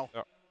exhibition now.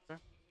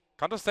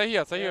 Can't stay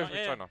here, stay here Yeah, with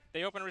yeah. China.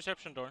 They open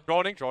reception door.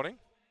 Droning.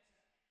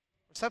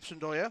 Reception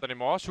door. Yeah. Not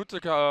anymore. Shoot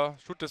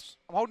this.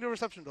 I'm holding your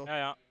reception door.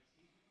 Yeah.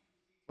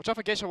 Watch out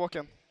for geisha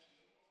walking. Watch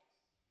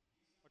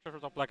out for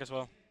top black as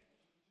well.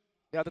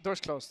 Yeah, the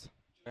door's closed.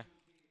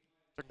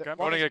 Second camp.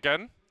 Droning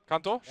again.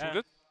 Kanto, Yeah.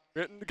 shoot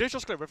it. The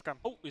geisha's clear with cam.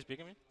 Oh, he's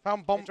peeking me.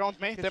 Found They bomb. drowned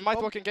me. They Kitchen might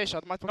bomb. walk in geisha.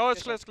 They might walk No, in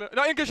it's clear, geisha. it's clear.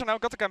 No, in geisha now,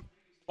 got the cam.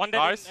 One dead.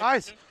 Nice.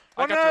 Nice.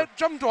 I On got you.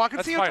 drum door. I can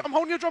That's see you. fine. I'm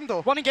holding your drum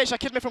door. One in geisha.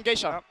 Killed me from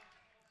geisha. Yeah.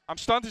 I'm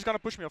stunned, he's gonna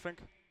push me, I think.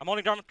 I'm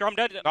holding drum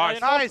dead. Nice.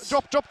 Nice.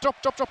 Drop. Down,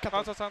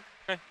 Captain. down.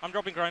 Okay, I'm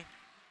dropping grind.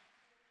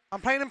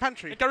 I'm playing in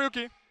pantry. In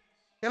karaoke.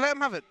 Yeah, let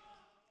him have it.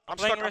 I'm I'm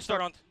playing stuck, I'm stuck.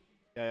 restaurant.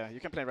 Yeah, you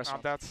can play I'm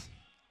restaurant. dead.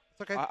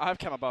 It's okay. I have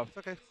cam above. It's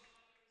okay.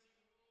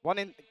 One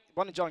in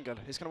jungle.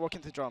 He's gonna walk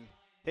into drum.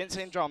 He's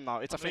in drum now.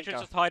 It's a I'm literally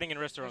finka. just hiding in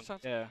restaurant.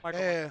 Yeah. Yeah,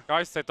 yeah.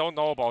 Guys, they don't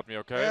know about me,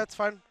 okay? Yeah, it's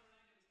fine.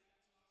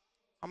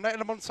 I'm letting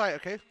them on site.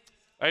 Okay.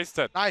 Ace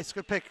dead. Nice.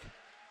 Good pick.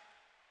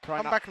 Crying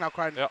Come out. back now,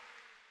 Crane. Yeah.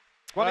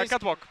 One is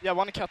catwalk. Yeah,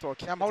 one in catwalk.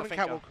 Yeah, I'm It's a holding finka.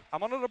 catwalk.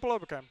 I'm under the below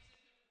cam.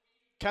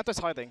 Cantor's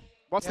hiding.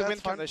 What's Yeah, the that's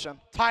win fine. condition?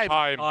 Time.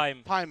 Time.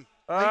 Wait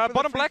for the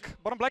Bottom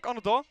free- black on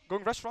the door,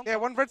 going restaurant. Yeah,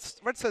 one red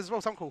says as well.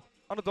 Sound cool.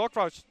 On the door,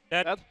 crouch.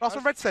 Dead. Dead. Last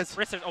one red says.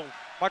 Wristers. Oh.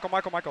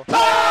 Michael.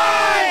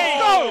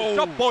 Go!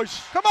 Job,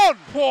 boys. Come on.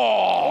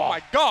 Oh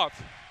my god.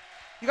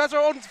 You guys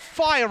are on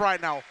fire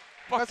right now.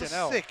 You guys Fucking are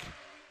hell. sick.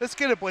 Let's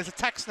get it, boys.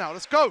 Attacks now.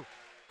 Let's go.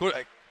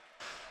 Good.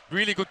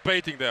 Really good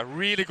baiting there.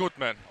 Really good,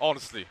 man.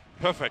 Honestly.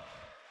 Perfect.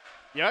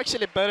 You're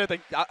actually better than...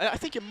 I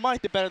think you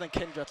might be better than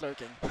Kendra at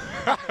lurking.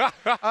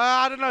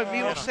 I don't know.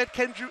 Milos said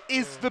Kendrew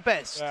is the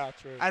best. Yeah,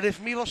 true. And if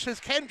Milos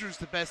says Kendrew's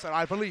the best, then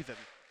I believe him.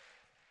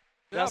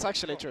 That's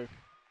actually true.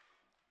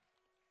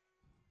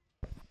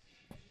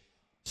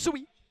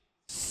 Sweet.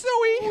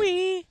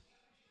 Sweet!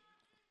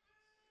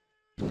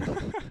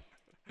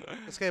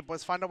 Let's get it,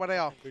 boys. Find out where they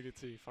are. Biggie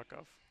T, fuck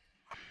off.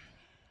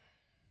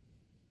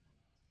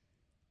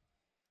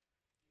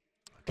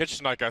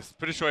 Kitchen, I guess.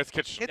 Pretty sure it's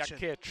kitchen. Kitchen.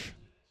 Yeah, kitch.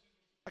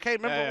 Okay,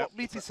 remember what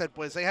Meaty said,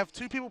 boys. They have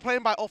 2 people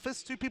playing by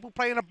office, 2 people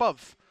playing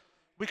above.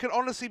 We can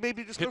honestly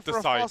maybe just Hit go for the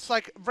a side. fast,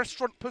 like,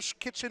 restaurant push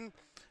kitchen.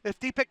 If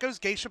Deepak goes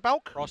geisha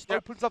balk, Frost.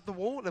 opens up the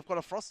wall, they've got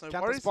a frost, no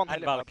Can't worries. respond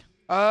And Helibug.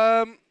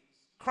 bulk.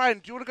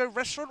 Kryan, do you want to go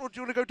restaurant or do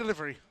you want to go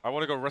delivery? I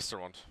want to go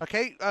restaurant.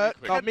 Okay,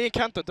 No, me and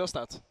Kanto does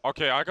that.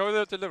 Okay, I go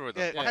the delivery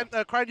then.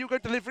 yeah, Kryan, you go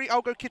delivery,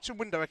 I'll go kitchen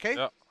window, okay?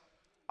 Yeah.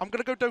 I'm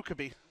going to go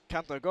Dokkaby.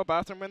 Kanto, go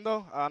bathroom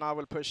window, and I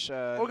will push...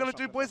 What we're going to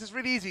do, boys, is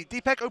really easy.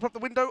 Deepak, open up the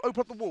window,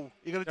 open up the wall.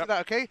 You're going to do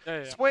that, okay?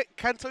 Yeah. Spoit,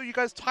 Kanto, you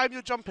guys time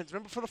your jump-ins.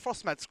 Remember for the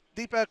frost mats.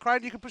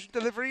 Kryan, you can push in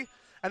delivery,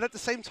 and at the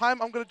same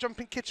time, I'm going to jump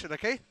in kitchen,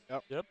 okay?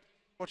 Yep.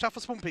 Watch out for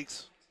spawn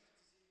peaks.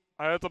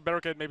 I had to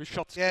barricade maybe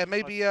shots. Yeah,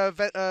 maybe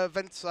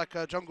vents like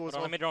jungle as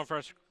well. Let me drone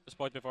first. The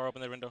spoit before I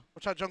open the window.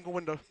 Watch out jungle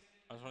window.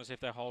 I just want to see if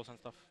there are holes and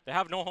stuff. They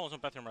have no holes in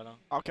bathroom right now.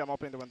 Okay, I'm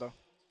opening the window.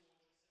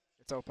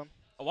 It's open.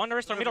 One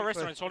restaurant, middle Wait,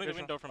 restaurant, is holding the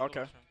wait, window from okay.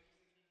 middle restaurant.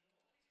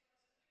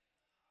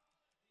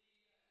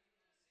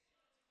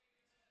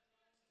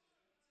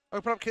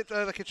 Open up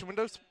the kitchen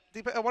windows.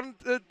 One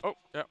Oh,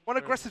 yeah.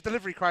 aggressive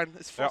delivery, Kryan.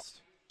 It's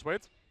frost.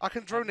 Wait. I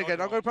can drone not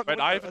again. I'll go open up the But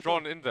window. I have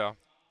drawn in there.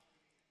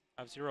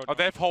 I have 0. Oh,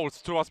 they have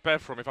holes towards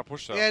bathroom if I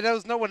push them. Yeah, there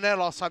was no one there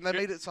last time. They Ki-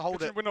 made it to hold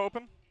Kitchen it. window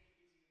open.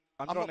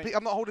 I'm I'm droning.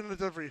 not holding the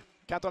delivery.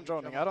 Kanto, I'm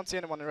droning. I don't see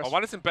anyone in Oh, restaurant.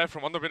 one is in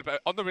bathroom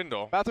on the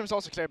window. Bathroom's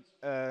also clear,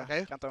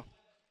 Okay. Kanto.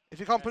 If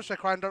you can't push that,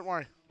 Kryan, don't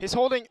worry. He's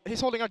holding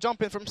a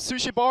jump in from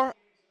sushi bar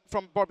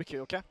from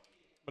barbecue, okay?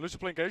 Malusia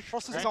playing gauge.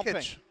 Frost is Okay. a Something.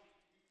 kitch.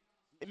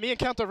 Me and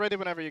Kanto are ready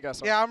whenever you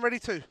guys are. Yeah, I'm ready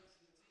too.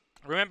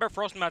 Remember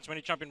frost mats when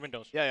you jump in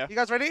windows. Yeah. You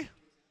guys ready?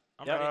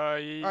 I'm Yeah.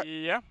 ready.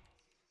 Yeah.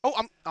 Oh,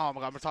 oh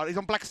my god, I'm retarded. He's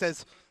on black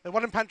stairs. There's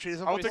one in pantry.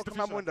 There's I'll one take the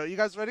welcome out fish window. You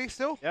guys ready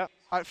still? Yeah.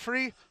 Alright,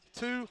 3,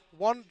 2,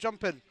 1,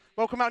 jump in.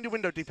 Welcome out in your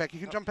window, Deepak. You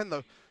can jump in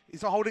though.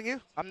 He's not holding you.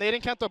 I'm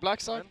nading Kanto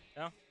black side.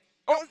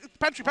 Oh,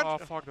 pantry. Oh,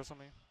 fuck, that's on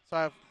me.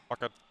 Sorry,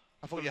 Fuck it.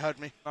 I thought you heard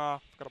me. Nah,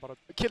 forgot about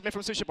it. Killed me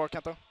from sushi bar,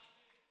 Kanto.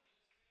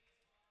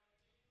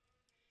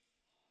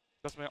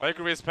 That's me.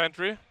 Bakery is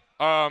pantry.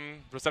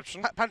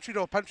 Reception. Pantry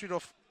door.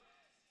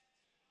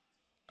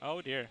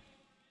 Oh dear.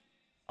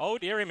 Oh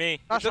dearie me.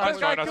 That's Did right,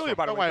 that guy that's kill you, fine.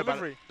 by the Don't way? worry about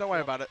Delivery. it. Don't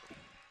worry about it.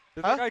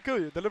 Did Huh? that guy kill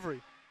you? Delivery.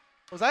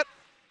 What was that?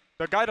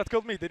 The guy that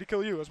killed me, did he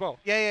kill you as well?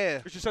 Yeah.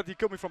 Because you said he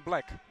killed me from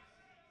black.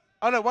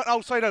 Oh no, what?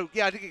 Oh, sorry, no.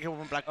 Yeah, I did get killed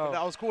from black. But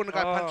Oh. I was calling the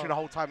guy pantry Oh. the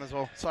whole time as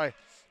well. Sorry.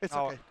 It's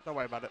Oh. okay. Don't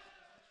worry about it.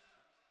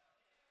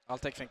 I'll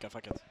take Finka,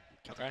 fuck it.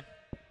 Okay.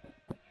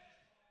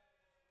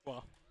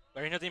 Well,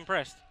 are you not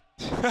impressed?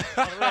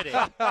 Already.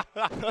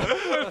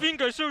 I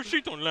think I saw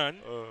shit on land.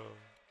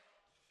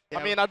 Yeah,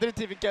 I mean, I didn't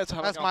even get to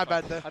have that's a my gunfight.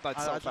 bad there. I died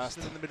I so just fast.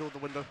 stood in the middle of the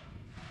window.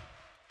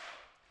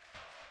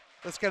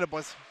 Let's get it,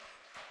 boys.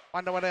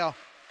 Find out where they are.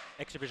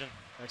 Exhibition.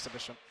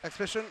 Exhibition.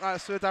 Exhibition. Alright,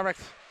 let's do it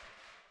direct.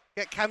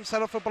 Get cam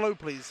set up for below,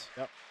 please.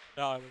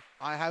 Yeah,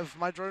 I have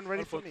my drone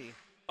ready for me.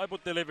 I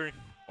put delivery.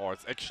 Oh,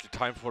 it's actually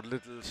time for a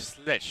little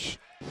slash.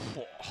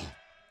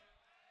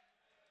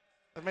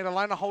 I've made a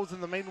line of holes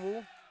in the main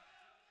wall.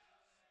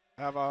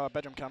 I have a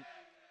bedroom cam.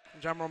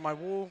 Jammer on my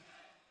wall.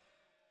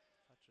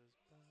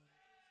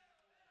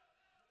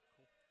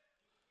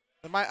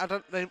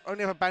 They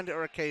only have a bandit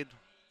or a cade.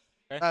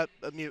 Okay.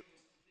 A mute.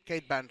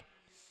 Cade band.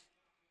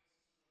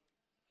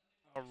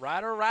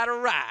 Alright.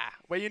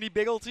 Where you need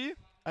big ult? Did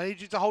I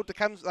need you to hold the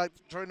cams, like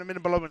join them in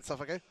and below and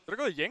stuff, okay? I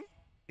go Ying?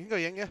 You can go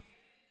Yang, yeah.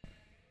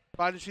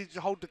 But I just need you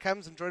to hold the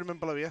cams and join them in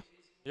below, yeah?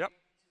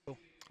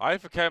 I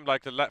have a cam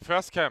like the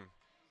first cam.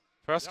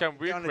 First cam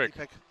real Get on it,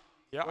 quick. Deepak.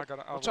 Yeah, I got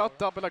it. Watch out,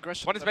 double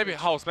aggression. One is maybe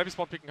house, maybe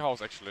spawn picking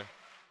house actually.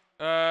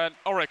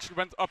 Oryx, we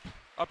went up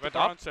the Went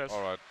up? downstairs.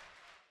 Alright.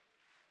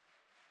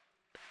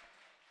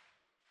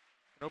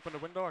 Can open the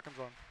window, I can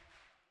run.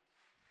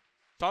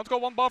 Sounds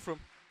got one bathroom.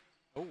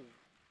 Oh.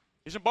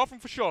 He's in bathroom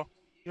for sure.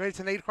 You ready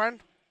to nade, Kryan?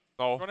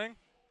 No. Running.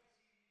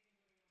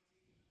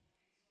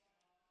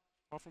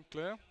 Bathroom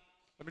clear.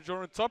 Let me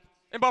join on top.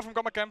 In bathroom,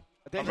 got my cam.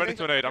 I'm ready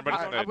to nade, I'm ready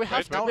to nade. We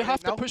have Wait, to, we have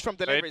to now. push from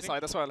delivery Waiting.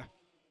 side as well.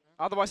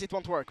 Otherwise it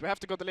won't work. We have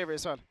to go delivery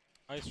as well.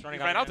 Oh, he's He running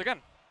ran out again.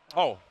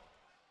 Oh.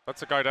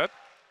 That's a guy dead.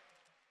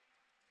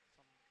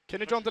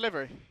 Can you drone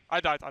delivery? I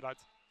died.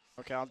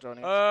 Okay, I'll drone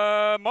it.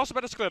 Master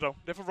bed is clear though.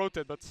 They have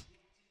rotate, but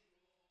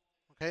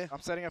Okay.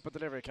 I'm setting up a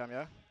delivery cam,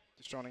 yeah?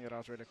 Just droning it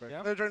out really quick.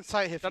 Yeah. No drone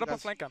sight here for set you up a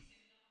guys. flank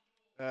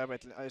cam.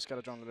 Wait, I just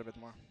gotta drone a little bit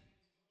more.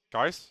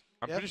 Guys,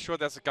 I'm Yeah. pretty sure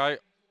there's a guy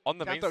on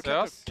the main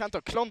stairs.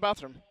 Kanto, clone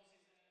bathroom.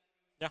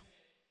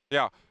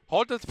 Yeah.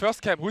 Hold the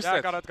first cam. Who's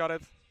Yeah, that? got it.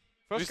 Who's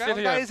First still cam.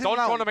 One guy here? is in Don't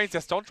draw lounge. the main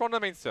stairs. Don't draw the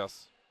main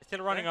stairs. He's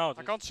still running out.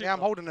 I can't see. Yeah, I'm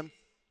holding him.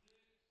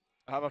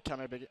 I have a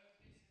camera big.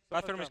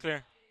 Bathroom is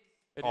clear.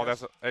 Oh,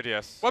 there's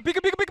ADS. Well,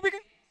 peeking.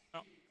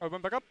 No. I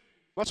went back up.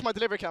 Watch my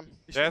delivery cam.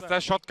 Yes,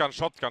 there's shotgun.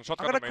 I'm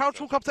gonna crouch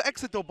walk up to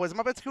exit door, boys. Am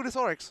I about to kill this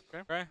Oryx?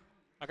 Okay.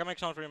 I can make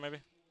sound for you, maybe.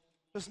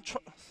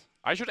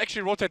 I should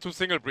actually rotate to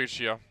single breach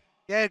here.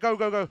 Yeah,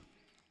 go.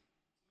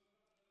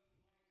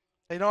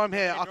 They know I'm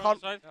here.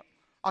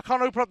 I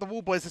can't open up the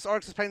wall, boys. This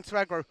Oryx is playing too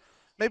aggro.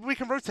 Maybe we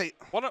can rotate.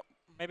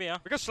 Maybe, yeah.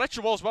 We can sledge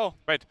the wall as well.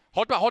 Wait,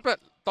 hold back.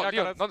 Yeah, I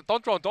got it.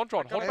 Don't drone. Hold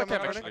Okay, back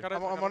cam I'm actually.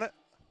 I'm on it.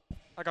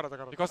 I got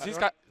it. Because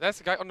there's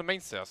a guy on the main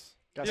stairs.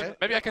 Guys, Yeah.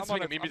 Maybe I can I'm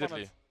swing on him it, I'm on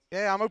immediately. it.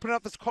 Yeah, I'm opening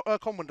up this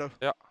com window.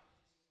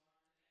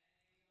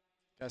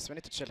 guys, we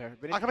need to chill here.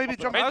 I can maybe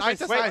jump. Main- Nice,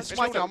 main- nice. main-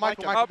 Michael, main-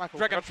 Michael.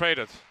 Dragon. Got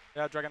traded.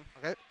 Yeah, dragon.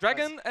 Okay.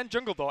 Dragon and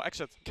jungle door,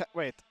 exit.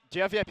 Wait, do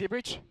you have VIP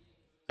breach?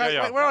 Guys,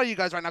 Yeah. wait, where are you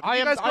guys right now? Can I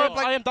you am, guys go up,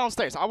 like, I am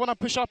downstairs. I want to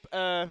push up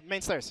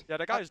main stairs. Yeah,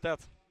 the guy is dead.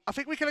 I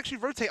think we can actually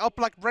rotate up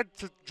like red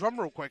to drum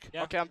real quick.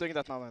 Yeah. Okay, I'm doing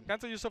that now then.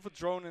 Can't you yourself a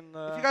drone in...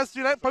 If you guys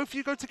do that, both of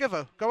you go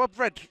together. Go up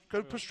red.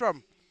 Go push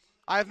drum.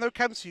 I have no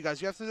cams for you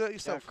guys. You have to do it Yeah,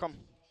 yourself. come.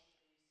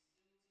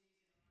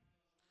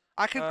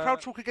 I can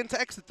crouch walk again to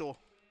exit door.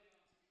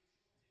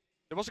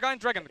 There was a guy in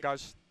dragon,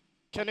 guys.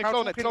 Can you Crouch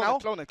clone it? walking now?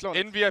 Clone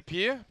it. In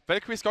VIP,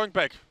 Valkyrie's going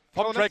back.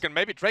 From Clone it. Dragon.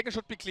 Maybe Dragon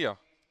should be clear.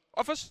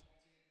 Office.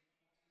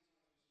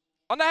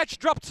 On the hedge,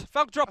 dropped.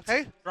 Falk dropped.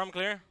 Okay. Drum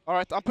clear. All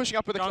right, I'm pushing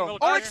up with the Jungle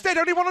clone. Oryx dead.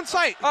 Only one on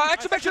site.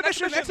 Exhibition.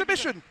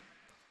 Exhibition.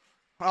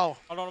 Oh.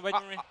 Hold on, wait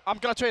for me. I'm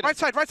gonna trade Right it.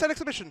 side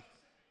exhibition.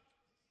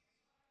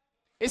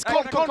 It's Hey,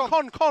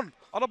 con.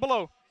 On or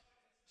below.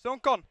 Still on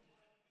con.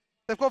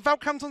 They've got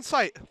Valk cams on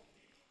site.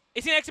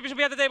 Is he an exhibition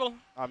behind the table?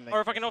 I'm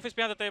Or a fucking office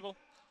behind the table?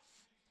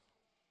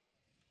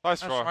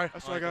 Nice That's try. right.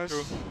 That's right,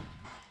 guys.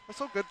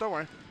 That's all good. Don't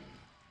worry.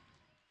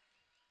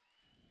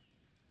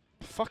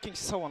 fucking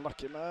so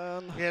unlucky,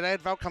 man. Yeah, they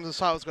had Valk cams on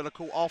site. I was gonna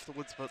call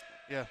afterwards, but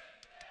yeah.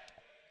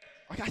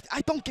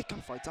 I don't get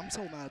gunfights. I'm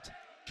so mad.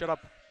 Shut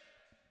up.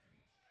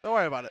 Don't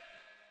worry about it.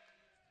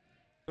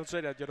 Don't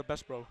say that. You're the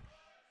best, bro.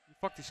 You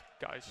fuck these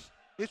guys.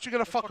 You're just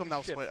gonna fuck fucking them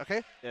now, shit. Spoit,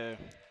 okay? Yeah.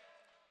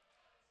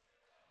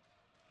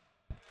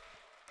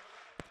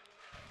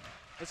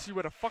 Let's see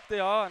where the fuck they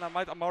are, and I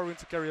might Amaru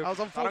into karaoke. I was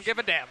I unfortunate. don't give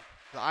a damn.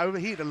 I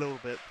overheated a little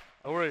bit.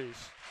 No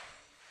worries.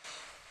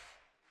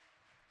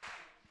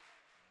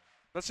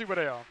 Let's see where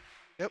they are.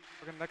 Yep.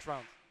 Okay, next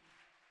round.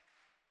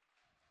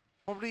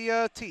 Probably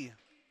T.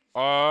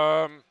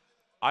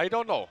 I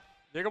don't know.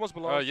 Jaeger was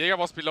below. Jaeger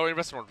was below in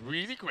restaurant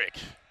really quick.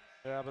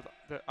 Yeah,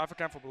 but I have a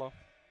camp for below.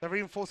 They're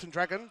reinforcing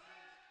Dragon.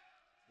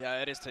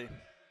 Yeah, it is T.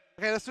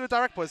 Okay, let's do it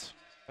direct, boys.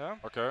 Yeah?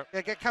 Okay.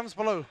 Yeah, get cams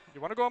below.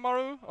 You want to go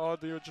Amaru, or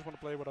do you just want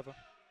to play whatever?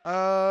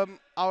 I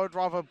would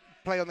rather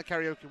play on the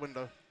karaoke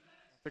window.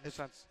 Makes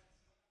sense.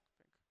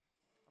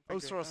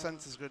 Oster or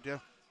Sense is good,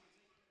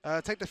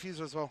 yeah. Take the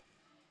fuser as well.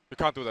 We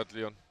can't do that,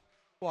 Leon.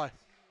 Why?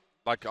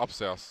 Like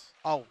upstairs.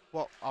 Oh,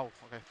 what? Oh,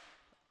 okay.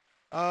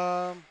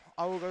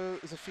 I will go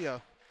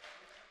Zafia.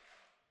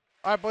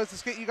 Alright, boys,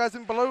 let's get you guys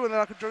in below and then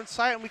I can drone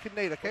sight and we can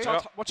nade, okay?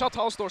 Watch out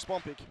house door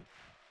spawn peek.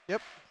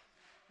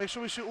 Make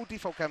sure we shoot all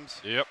default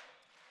cams, Yep.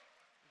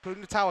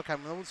 including the tower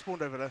cam. No one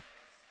spawned over there.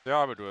 Yeah,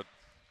 I will do it.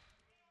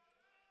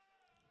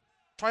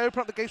 Try open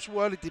up the gates from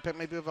early deep end,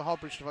 maybe with a hard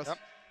breach device. Yep.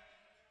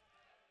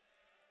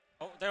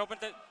 Oh, they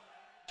opened the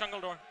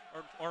jungle door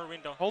or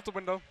window. Hold the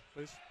window,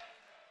 please.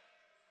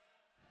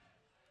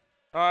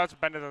 It's a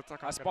bandit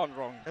attack. I spawned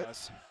wrong, Yeah.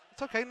 guys.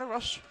 It's okay, no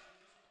rush.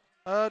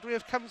 Do we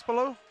have cams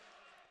below?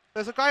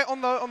 There's a guy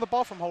on the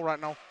bathroom hole right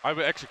now. I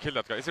will actually kill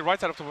that guy. Is he right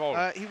side of the wall?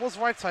 He was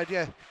right side,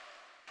 yeah.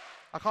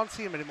 I can't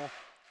see him anymore.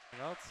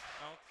 Out.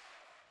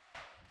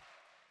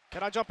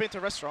 Can I jump into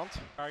restaurant?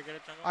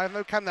 Target jungle. I have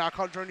no cam there. I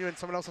can't drone you in.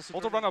 Someone else has to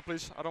Hold the drone run out,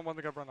 please. I don't want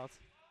to get run out.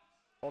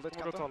 Hold it, I'm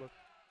gonna go Kanto. toilet.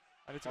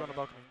 I need to go on the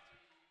balcony.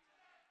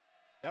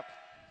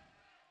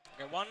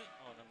 Okay, one.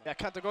 Oh, never mind. Yeah,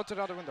 Kanto, go to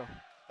the other window.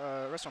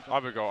 Restaurant. I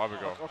will go.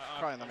 Or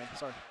Crying, I mean,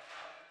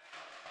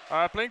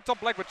 sorry. Playing top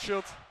black with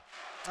shield.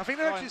 I think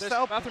they're Crying, actually this set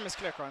up. bathroom is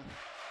clear, Crying.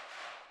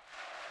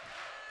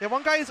 Yeah,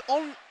 one guy is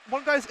on.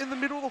 One guy's in the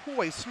middle of the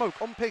hallway.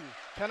 Smoke on ping.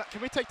 Can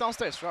we take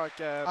downstairs, like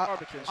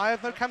barbecue? I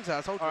have no cams there.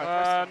 I told you.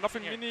 Alright.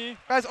 Nothing Here. mini.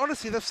 Guys,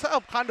 honestly, they've set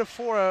up kind of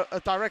for a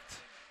direct.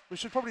 We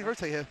should probably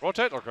rotate here.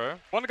 Rotate? Okay.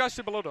 One guy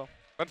still below though.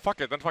 Then fuck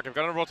it. We're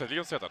gonna rotate.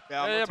 Leon said that.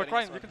 Yeah, but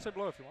Crying, you can stay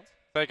below if you want.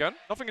 Say again?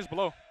 Nothing is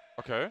below.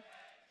 Okay. I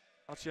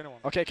don't see anyone.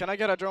 Okay, can I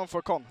get a drone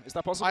for con? Is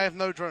that possible? I have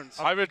no drones.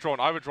 I will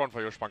drone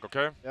for you, Spunk,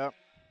 okay? Yeah.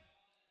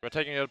 We're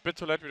taking it a bit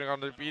too late. We're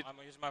gonna be I'm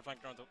using my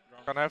flank drone.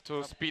 gonna have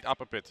to speed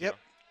up a bit. Yep. Here.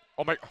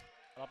 Oh my!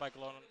 I'll back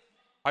alone.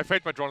 I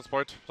failed my drone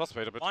spoit. Just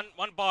wait a bit.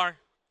 One bar.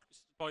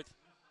 Spoit.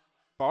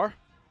 Bar?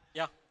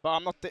 Yeah. But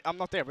I'm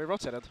not there. We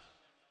rotated.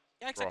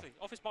 Yeah, exactly.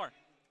 Office bar.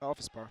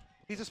 Office bar.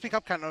 He's to speak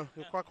up, Kanto.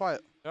 You're Yeah. quite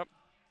quiet. Yep.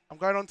 I'm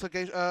going on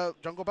to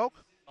jungle bulk.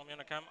 I'm on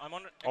the cam. I'm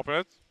on. Open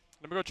it.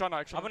 Let me go China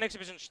actually. I'm on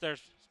exhibition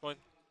stairs. Spoit.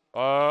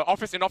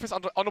 Office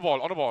on the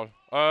wall.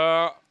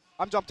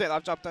 I'm jumped in.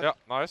 Yeah,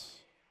 nice.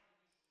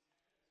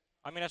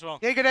 I'm in as well.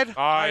 Yeah, get dead.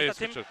 Nice. that's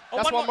him. Good shit. Oh,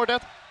 That's one more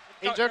dead.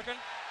 Go, Injured.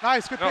 Dragon.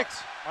 Nice, good No.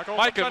 picks. Michael.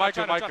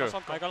 Michael.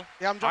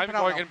 Yeah, I'm I'm jumping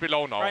out going now. in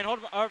below now. Ryan, hold.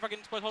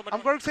 Fucking spoil, hold.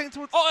 I'm rotating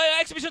towards. Oh,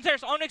 exhibition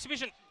stairs. On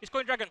exhibition. He's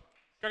going dragon.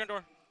 Dragon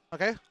door.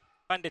 Okay.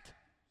 Bandit.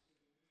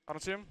 I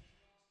don't see him.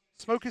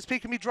 Smoke is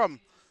peeking me drum.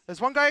 There's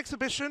one guy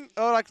exhibition,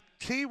 like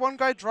T, one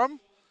guy drum.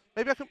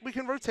 Maybe we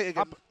can rotate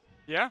again.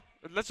 Yeah,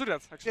 let's do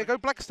that. Actually. Yeah, go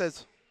black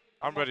stairs.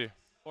 I'm ready.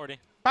 40.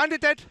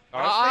 Bandit dead.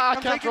 I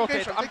I'm can't taking rotate.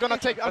 Geisha, I'm gonna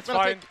take. That's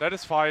fine. That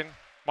is fine.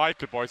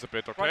 Michael boys a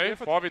bit, okay? Right,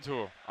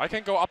 4v2. I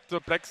can go up the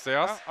black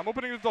stairs. I'm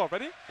opening the door.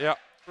 Ready? Yeah.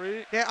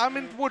 3. Yeah, I'm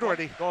in wood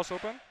already. Doors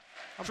open.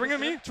 I'm Swinging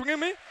pushing me. it. Swinging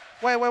me.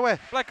 Where?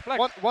 Black.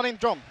 One in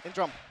drum. In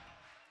drum.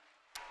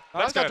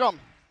 That's Let's go good. drum.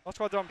 Let's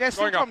go jump. Yeah,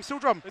 still Going up. drum, still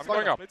drum. Let's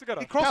going up. Play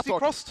together. He crossed, he Catwalk.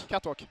 crossed.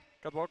 Catwalk.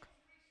 Catwalk.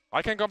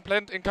 I can come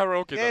plant in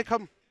karaoke Yeah, then.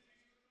 come.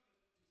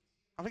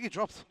 I think he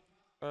dropped.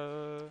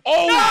 Oh!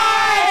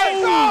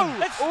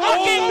 Let's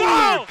fucking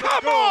go!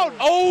 Come on!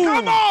 Oh!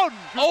 Come on!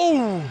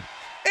 Oh!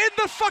 In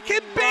the fucking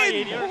Ryan,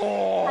 bin! you're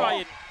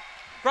Ryan.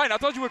 Brian, I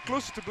thought you were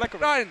closer to black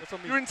already. Ryan, That's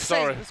on me. you're insane.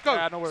 Sorry. Let's go.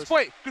 Yeah, no worries.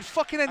 Spoit, good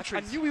fucking I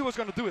entrance. knew he was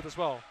gonna do it as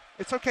well.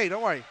 It's okay,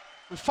 don't worry.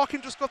 We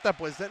fucking just got that,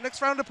 boys. The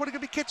next round, they're probably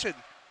gonna be kitchen.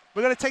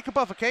 We're gonna take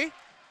above, okay?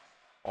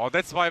 Oh,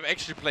 that's why I'm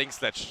actually playing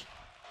Sledge.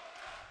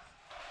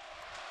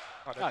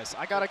 Nice.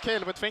 I got a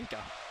kill with Finka.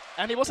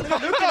 And he wasn't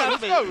even looking Let's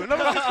at me. go.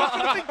 Another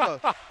fucking thinker.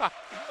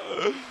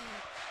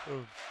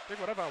 Take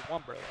whatever I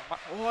want, bro.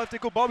 Oh, if they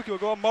go barbecue, I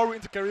go Maru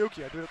into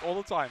karaoke. I do it all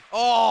the time.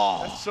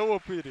 Oh, That's so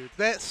OP, dude.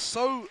 they're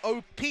so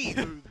OP,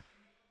 dude.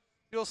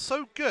 You're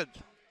so good.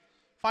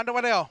 Find out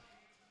where they are.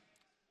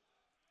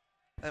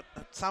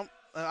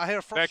 I hear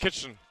a frost. Yeah,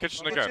 kitchen.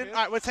 Kitchen again. All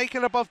right, we're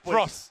taking above, boys.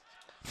 Frost.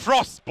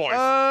 Frost, boys.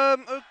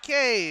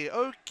 Okay.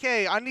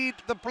 I need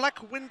the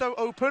black window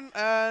open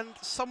and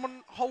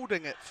someone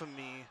holding it for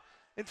me.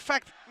 In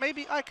fact,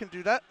 maybe I can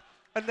do that.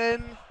 And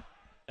then,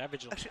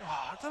 Savage. actually,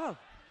 I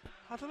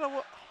don't know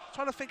what. I'm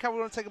trying to think how we're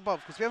going to take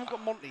above because we haven't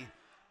got Monty.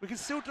 We can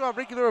still do our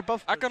regular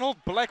above. I can hold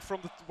black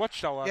from the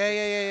watchtower.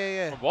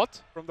 Yeah. What?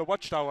 From the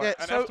watchtower. Yeah,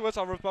 and so afterwards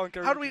I'll repel in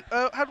karaoke.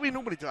 How do we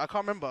normally do it? I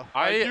can't remember.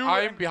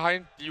 I'm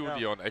behind you, Yeah.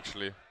 Leon,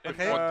 actually.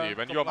 Okay. Monty,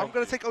 when you're I'm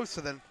going to take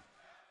Osa then.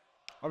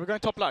 Are we going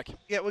top black?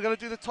 Yeah, we're going to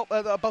do the top,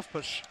 the above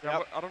push. Yeah,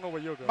 but I don't know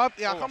where you're going. I Oh,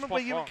 can't remember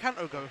where spot you wrong. and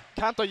Kanto go.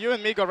 Kanto, you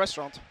and me go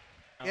restaurant.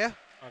 Yeah?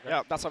 Okay.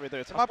 Yeah, that's how we do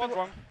it. It might be Spot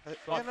wrong.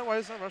 yeah, no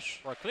worries, no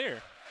rush. We're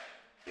clear.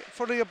 Yeah,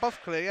 for the above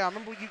clear, yeah. I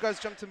remember you guys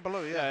jumped in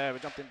below, yeah. Yeah, we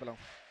jumped in below.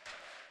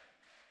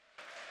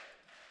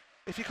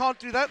 If you can't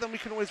do that, then we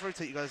can always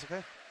rotate you guys,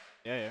 okay?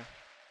 Yeah.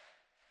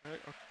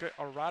 Okay,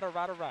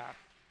 alright.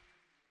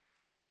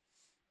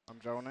 I'm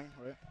droning.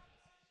 Wait.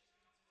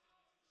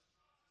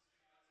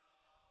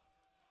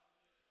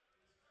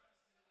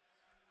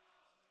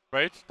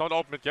 Wait, don't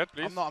open it yet,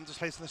 please. I'm not, I'm just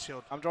placing the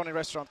shield. I'm droning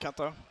restaurant,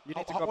 Kanto. You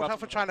need to go Watch back. out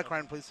for China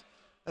Crown, please.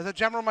 There's a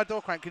jammer on my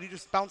door, Crank. Can you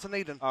just bounce an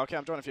Aiden? Oh, okay,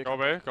 I'm droning for you. Go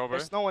Kanto. away, go away.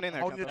 There's no one in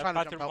here, Hold your Kanto. China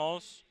Bathroom jump out.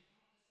 hose.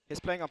 He's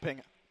playing on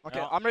ping. Okay,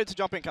 Yeah. I'm ready to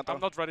jump in, Kanto.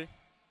 I'm not ready.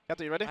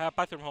 Kanto, you ready? I have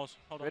bathroom hose.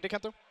 Hold on. Ready,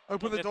 Kanto?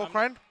 Open the Yes, door, I'm-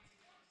 Crown.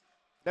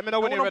 Let me No know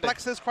when one you're on ready. black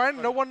stairs,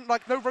 Crown. No one,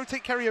 like, no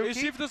rotate You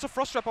see karaoke. if there's a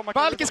frost trap on my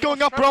Balk is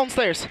going up brown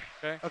stairs.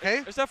 Okay.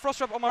 Is there a frost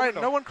trap on my Right,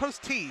 window? no one close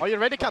T. Are you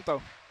ready,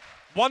 Kanto?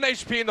 1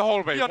 HP in the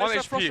hallway, Leon, 1 is there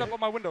a frost trap HP. on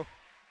my window?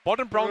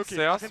 Bottom brown Okay.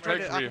 I stairs, can drone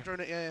it, I Valkyrie. can drone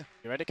it, yeah.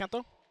 You ready,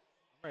 Kanto?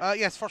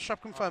 Yes, frost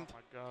trap confirmed. Oh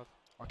my god.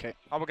 Okay.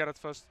 I will get it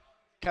first.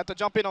 Kanto,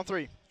 jump in on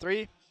 3.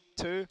 3,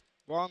 2,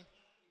 1.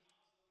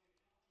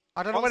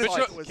 I don't know On where the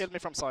sight. shield was. Kill me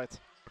from sight.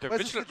 Okay,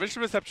 Where's the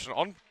visual reception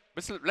on.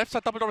 Left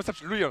side double door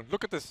reception. Leon,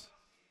 look at this.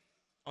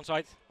 On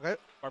site. Okay.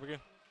 Barbecue.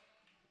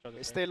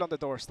 He's still on the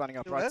door, standing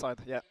up Still right there? side.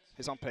 Yeah,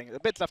 he's on ping. A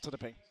bit left to the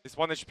ping. It's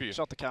 1 HP.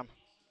 Shot the cam.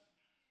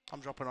 I'm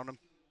dropping on him.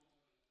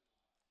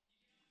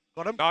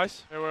 Got him.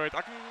 Nice. Wait.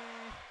 I can...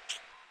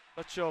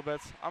 Let's chill a bit.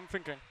 I'm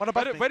thinking. What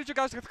about me? Where did you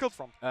guys get killed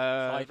from? One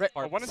in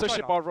Sushi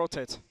China. bar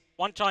rotate.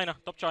 One China.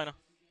 Top China.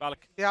 Valak.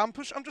 Yeah, I'm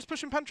just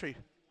pushing pantry.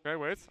 Okay,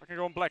 wait. I can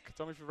go on black.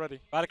 Tell me if you're ready.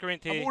 Valkyrie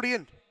and I'm T. already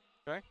in.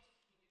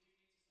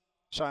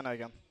 China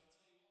again.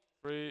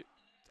 3.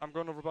 I'm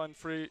going over in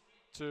 3,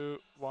 2,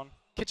 1.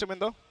 Kitchen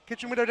window.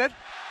 Kitchen window dead.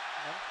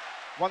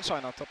 One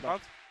China, top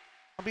left.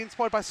 I'm being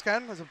spoiled by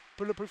scan. There's a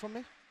bulletproof on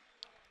me.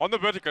 On the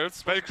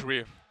verticals,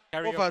 Valkyrie.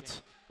 Four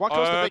thirds. One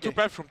close to To biggie.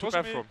 bathroom, to Close to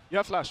me. bathroom. You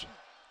have flash.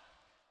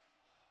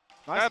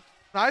 Nice.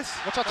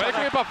 Nice. Watch out, Valkyrie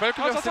China. above,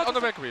 Valkyrie Outside, sit on the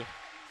outside. Valkyrie.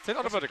 Sit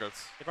on the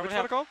verticals. They probably Which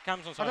have vertical? cams on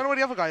I don't site. know where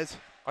the other guy is.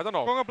 I don't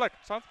know. Going on black.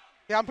 Sound?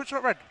 Yeah, I'm pushing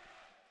up red.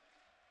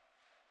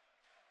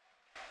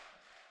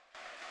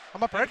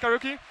 I'm up red.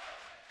 Karaoke.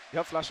 You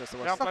have flashes. So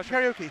Yeah, watch. I'm Stuck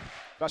karaoke.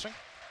 Flashing.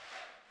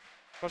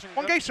 Flashing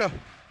One dead. geisha.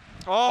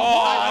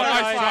 Oh,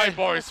 nice nice try. try,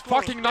 boys. That's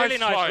cool. Fucking nice Really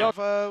nice. try.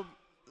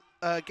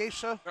 We have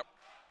geisha.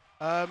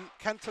 Yep.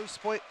 Kanto,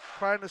 spoit,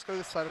 Crying. Let's go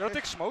this side. Don't Okay?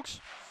 take smokes.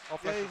 Or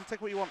Yeah, you flashes. can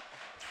take what you want.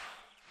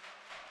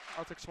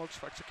 I'll take smokes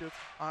for execute.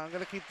 I'm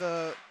gonna keep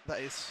the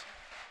ace.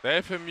 They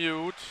have him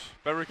mute.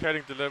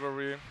 Barricading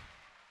delivery.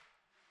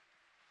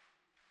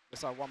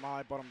 There's a one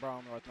eye bottom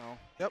brown right now.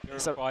 Yep. You're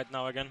Is there- quiet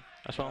now again.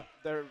 As well.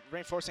 They're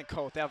reinforcing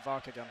coat. They have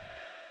Vark again.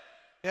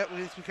 Yeah,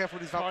 we need to be careful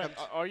with these Fine.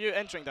 Valkyries. Are you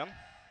entering them?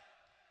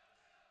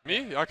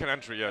 Me? I can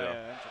enter, yeah.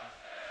 Entering.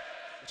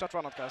 Watch out,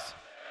 run out, guys.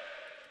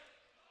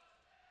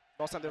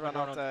 Last time they ran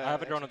out. I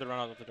have a drone at the run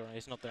out of the door.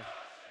 He's not there.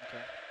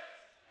 Okay.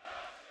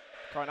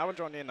 Fine, I will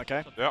join in,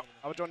 okay? Yeah.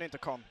 I will join in to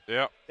com.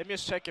 Yeah. Let me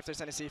just check if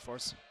there's any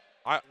C4s.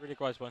 Really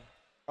quiet one.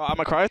 Oh, am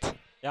I quiet?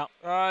 They have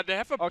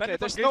a Okay,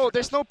 bandit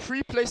there's no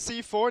pre-play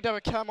C4. They have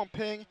a cam on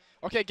ping.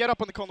 Okay, get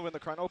up on the con window,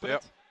 Crane. Open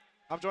it.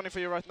 I'm joining for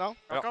you right now.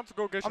 I can't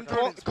go geisha. I'm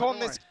joining. Con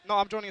is no,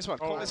 I'm joining as well.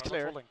 Oh, Con is I'm not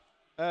clear.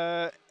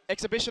 holding.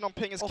 Exhibition on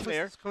ping is Office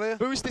clear. is clear.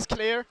 Boost is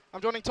clear. I'm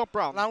joining top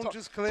brown. Lounge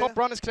is clear. Top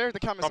brown is clear. The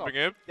cam is up. Jumping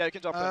in. Yeah, you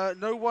can jump in.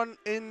 No one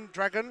in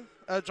dragon.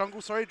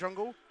 Jungle, sorry,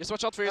 jungle. Just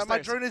watch out for your My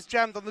stairs. drone is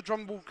jammed on the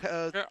drum wall,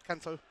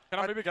 Kanto. Can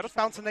I maybe get it?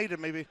 Bounce a nade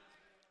in, maybe.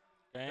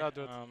 Okay. Yeah,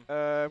 do it.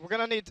 We're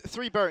gonna need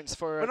 3 burns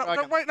for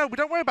dragon. We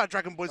don't worry about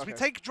dragon, boys. We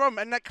Okay. take drum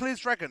and that clears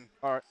dragon.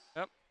 Alright.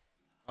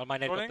 I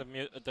might need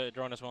Rolling. the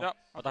drone as well. Yeah,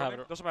 But I have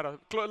it. doesn't matter.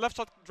 Left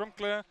side drum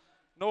clear.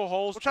 No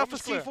holes. Watch out for Drum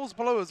is clear. C4s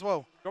below as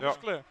well. Drum Yeah. is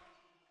clear.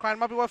 Crane,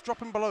 might be worth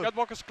dropping below.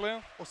 Catwalk is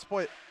clear. Or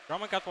spoit.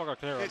 Drum and catwalk are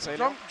clear. It's right?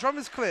 a- Drum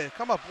is clear.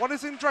 Come up. One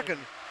is in dragon.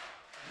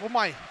 Or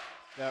my.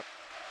 Yep.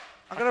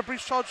 I'm gonna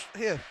breach charge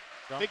here.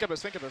 Finger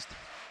boost, finger boost.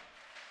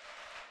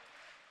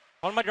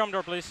 Hold my drum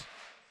door, please.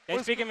 What He's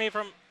is- speaking me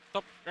from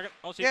top dragon.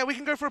 Oh, see. Yeah, we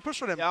can go for a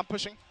push on him. Yeah, I'm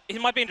pushing. He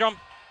might be in drum.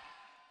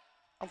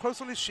 I'm close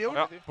on his shield.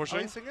 Yeah, pushing.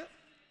 Icing it.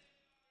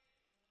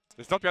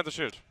 He's not behind the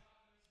shield.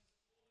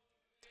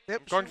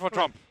 Yep. Going shoot for a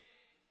through. jump.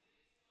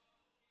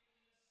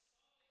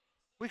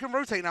 We can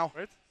rotate now.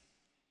 Wait.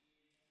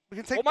 We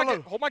can take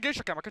below. Hold my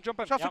geisha cam. I can jump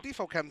in. Watch out Yeah. for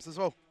default cams as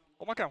well.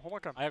 Hold my cam. Hold my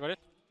cam. I got it.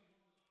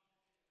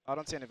 I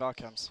don't see any val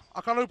cams.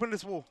 I can't open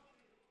this wall.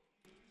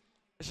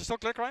 Is it still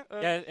clear, right?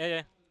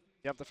 Yeah.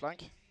 You have the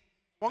flank.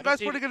 One I don't guy's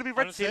see- probably going to be I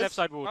red don't see left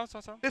stairs. side wood.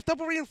 No. They've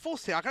double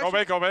reinforced here. I can Go actually,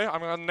 away, go away. I'm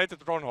gonna nade the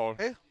drone hole.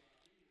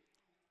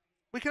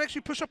 we can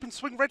actually push up and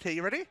swing red here.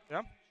 You ready?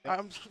 Yeah.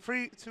 I'm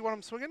 3, 2, 1.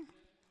 I'm swinging.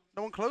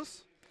 No one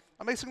close.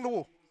 I'm acing the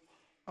wall.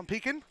 I'm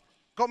peeking.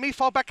 Got me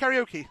far back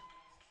karaoke.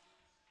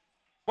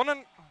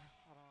 One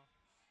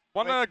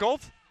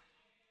gold.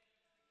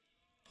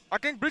 I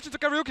can breach into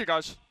karaoke,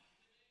 guys.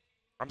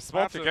 I'm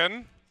smoked to-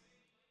 again.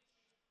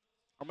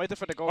 I'm waiting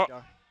for the gold Oh.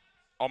 guy.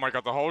 Oh my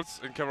god, the holes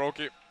in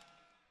karaoke.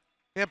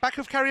 Yeah, back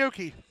of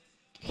karaoke.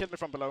 Kill me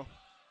from below.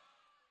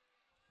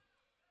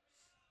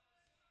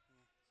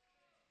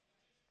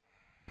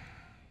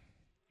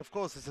 Of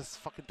course, it's this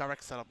fucking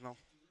direct setup now.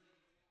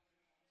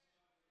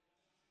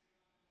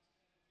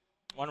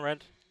 One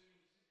red.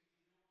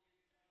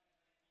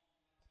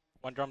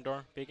 One drum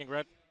door. Peeking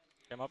red.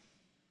 Came up.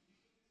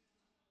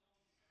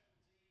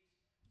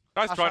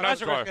 Nice try, nice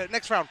try. Okay,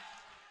 next round.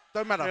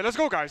 Don't matter. Okay, let's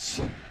go,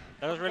 guys.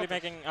 That was really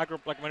making aggro.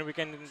 Like when we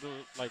get into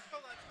like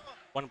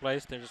one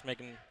place, they're just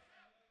making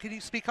Can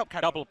you speak up,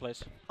 Cat? double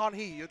plays. Can't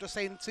hear you. You're just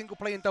saying single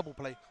play and double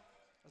play.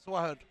 That's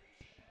what I heard.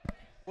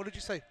 What did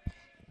you say?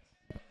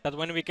 That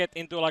when we get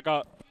into like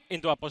a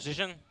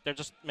position, they're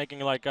just making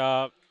like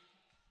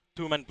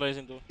 2-man plays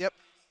into.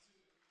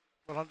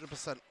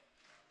 100%.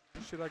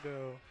 Where should I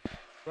go?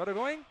 Where are they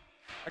going?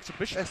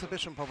 Exhibition.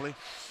 Exhibition, probably.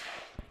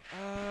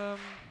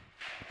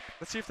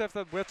 Let's see if they have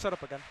that weird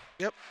setup again.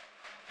 Yep.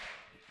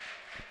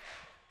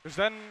 Because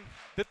then,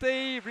 did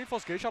they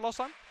reinforce geisha last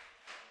time?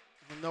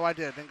 No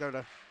idea. Didn't go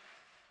there.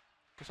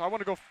 Because I want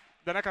to go.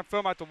 Then I can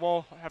firm out the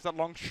wall. Have that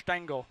long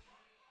stangle.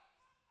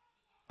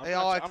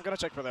 I'm gonna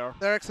check where they are.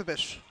 They're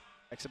exhibition.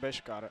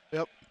 Exhibition, got it.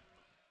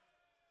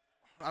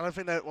 I don't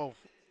think that. Well,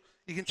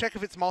 you can check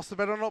if it's master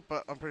bed or not,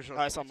 but I'm pretty sure.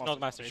 It's not It's not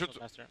master. Should- It's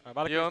not master.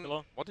 Valkyrie is Leon,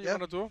 below. what do you Yeah.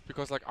 wanna do?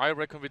 Because like I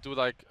reckon we do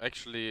like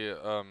actually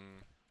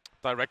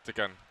direct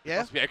again. Yeah?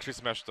 Because we actually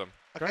smashed them.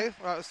 Okay,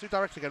 right, let's do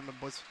direct again, then,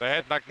 boys. They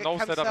had like Get no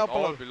cam setup cell at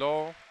all below.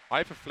 below. I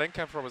have a flank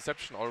cam from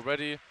reception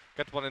already.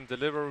 Get one in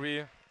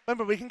delivery.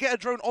 Remember, we can get a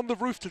drone on the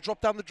roof to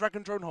drop down the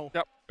dragon drone hole.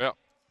 Yep. Yeah.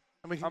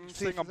 And we can I'm see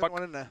seeing if a there's bug.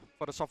 anyone in there.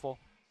 For the soft wall.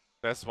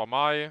 There's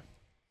Wamai.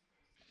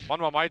 One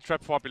Wamai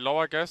trap for below,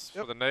 I guess,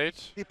 Yep. for the nade.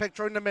 Deepak,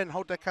 drone them in,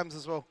 hold their cams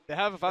as well. They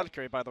have a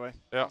Valkyrie, by the way.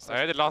 Yeah, I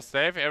had it last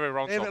save, every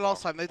round. They had so it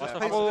last far. time. They just What's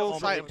played the still whole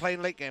site game? and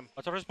playing late game.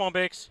 What's our respawn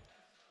bigs?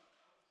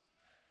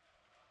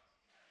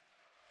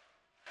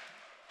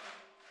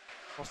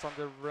 Last time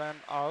they ran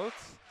out.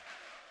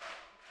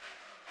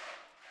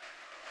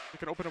 You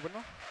can open a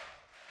window.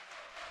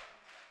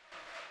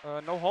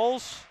 No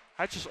holes.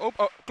 Hatches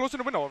open. Closing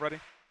the window already.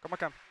 Come on,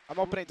 cam. I'm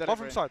opening Off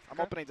delivery. inside, I'm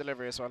okay. opening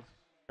delivery as well.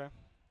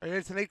 Are you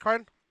ready to nade,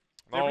 Crane?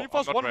 They No, I'm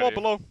reinforced not one wall ready.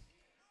 below.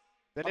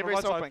 Delivery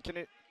is right open. side. Can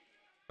you?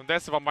 And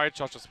there's the Wamai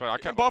charge as well. I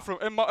In can't. bathroom.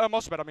 In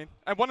master bed, I mean.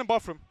 And one in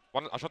bathroom.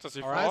 One, I shot the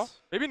C4. Alright. Nice.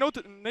 Maybe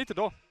nade the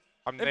door.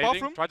 I'm In nading.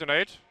 bathroom? Try to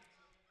nade.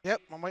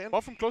 Yep, I'm waiting.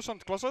 Bathroom close on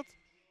the closet.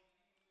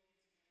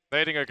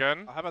 Nading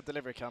again. I have a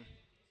delivery cam.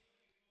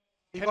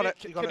 You got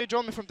it. You got Can you it.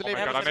 draw me from Oh my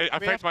delivery? god, I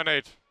We faked my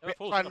nade. They were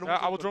full Fine, stop. no- Yeah,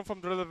 I will drone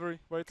from delivery.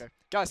 Wait. Okay.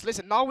 Guys,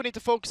 listen. Now we need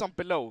to focus on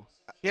below.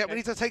 Yeah, we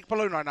need to take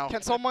balloon right now.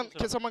 Can someone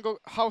go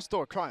house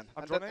door, crying?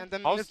 I'm And then, droning. and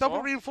then House There's double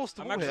door? reinforced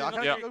the I'm wall here. I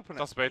actually can't not- open it.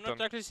 That's I'm bait not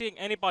then. actually seeing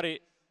anybody.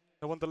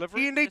 No one delivery.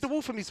 Can you nade the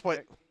wall for me,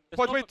 Spoit? There's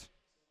Wait, no- wait.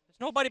 There's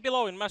nobody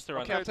below in master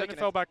right Okay, now. I'm Then taking it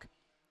fell it. back.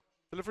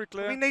 Delivery Can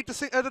we clear. nade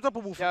the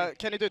double wall for Yeah, me?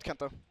 can you do it,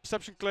 Kento?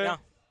 Reception clear. Yeah.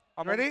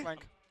 I'm Ready? on the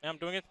flank. Yeah, I'm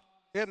doing it.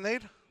 Yeah,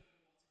 nade.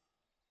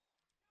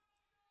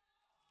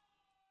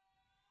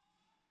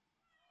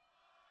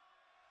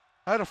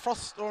 I had a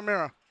frost or a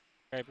mirror.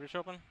 Okay, breach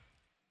open.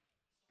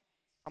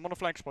 I'm on the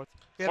flank spot.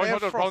 Yeah, Hold they have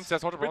the frost. bronze,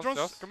 yes, hold the Can we bronze,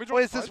 drone? yes. Can we Oh,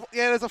 drone? is this?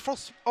 Yeah, there's a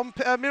frost on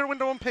mirror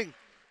window on ping.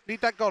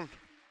 Need that gone.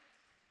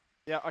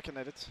 Yeah, I can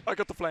nade it. I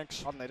got the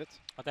flanks. I'll nade it.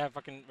 But they have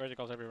fucking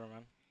verticals everywhere,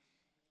 man.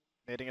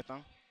 Nading it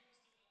now.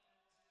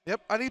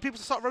 Yep, I need people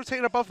to start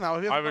rotating above now.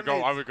 If you I haven't will got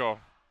go, I nades. will go.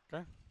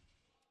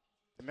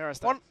 The mirror is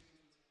there.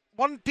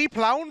 One deep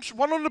lounge,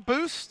 one on the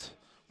boost,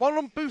 one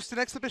on boost in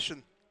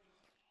exhibition.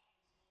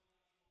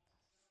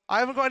 I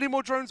haven't got any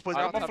more drones, boys.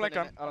 I I'm don't on have flanker. any-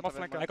 I don't I'm on have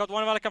any flanker. I got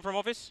one Valican from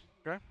office.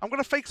 I'm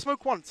gonna fake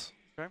smoke once.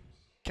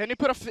 Can you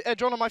put a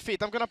drone on my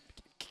feet? I'm gonna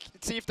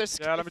see if there's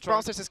Yeah, let me if try.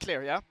 downstairs is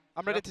clear. Yeah,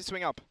 I'm ready Yep. to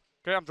swing up.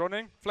 Okay, I'm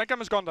droning. Flank cam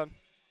is gone then.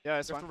 Yeah,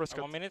 it's You have fine. to risk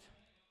it. 1 minute.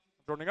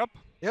 Droning up.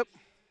 Yep.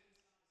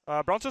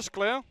 Bronze is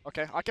clear.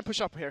 Okay, I can push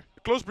up here.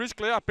 Close breach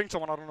clear. I pinged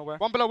someone, I don't know where.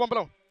 One below, one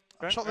below.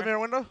 Okay, Shot the okay. mirror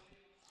window.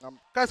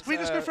 Guys, can we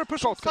just go for a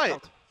push on Coat, coat, site?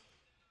 coat.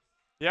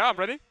 Yeah, I'm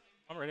ready.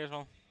 I'm ready as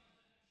well.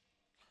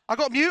 I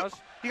got mute. Nice.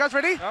 You guys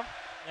ready? Yeah.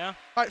 Yeah.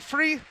 Right,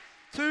 3,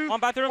 2, One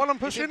bathroom. 1, I'm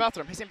He's in pushing.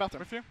 bathroom. He's in bathroom.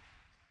 With you.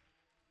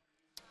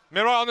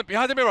 Mirror on the,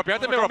 behind the mirror,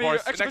 Oh, mirror, me, boys.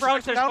 extra Next- Brown,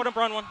 there's down. bottom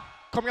brown one.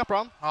 Coming up,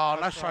 Brown. Oh,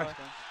 nice try.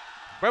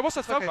 Where was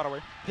that felt, okay. by the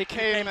way? He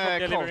came from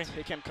delivery. coat.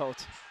 He came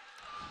coat.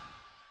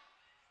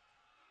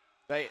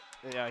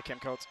 Yeah, he came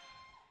coat.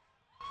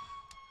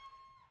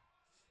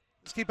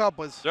 Let's keep up,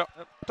 boys. Yep.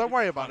 Don't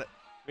worry about it.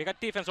 We got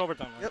defense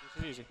overtime. Man. Yep.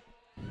 This is easy.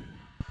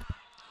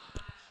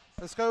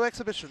 Let's go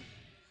exhibition.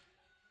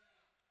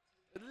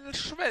 A little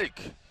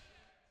Schwelk.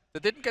 They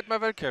didn't get my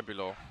webcam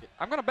below.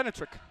 I'm gonna ban a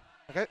trick.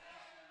 Okay.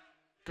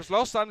 Because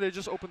last time they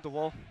just opened the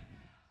wall.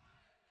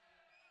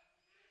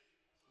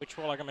 Which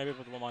wall I can maybe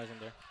put one eyes in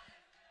there.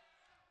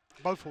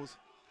 Both walls.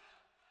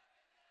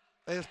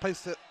 They just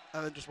placed it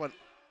and then just went.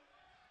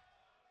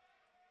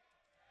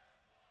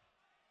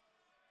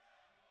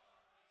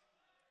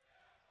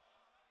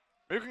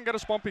 Maybe you can get a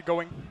spawn peak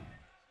going.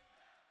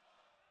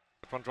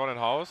 One drone in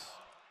house.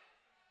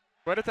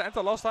 Where did they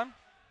enter last time?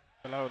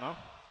 Below, no?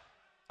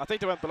 I think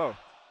they went below.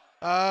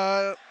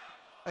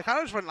 They kind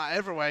of just went like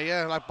everywhere,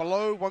 yeah. Like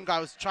below, one guy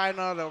was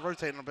China, they were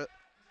rotating a bit.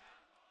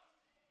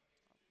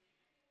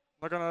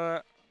 I'm not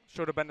gonna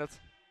show the bandit.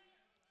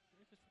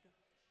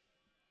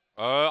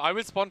 I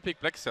will spawn peek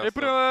black Can cells. you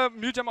put a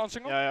mute gem on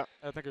single? Yeah,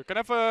 Yeah, thank you. Can I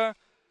have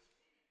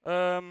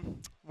a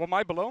one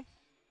my below?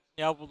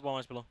 Yeah, I'll put one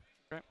eyes below.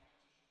 Okay.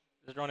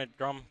 Just run it,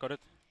 drum, got it.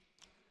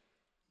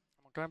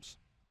 I'm on camps.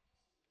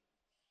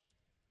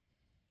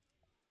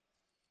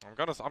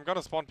 I'm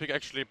gonna spawn peek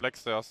actually black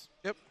stairs.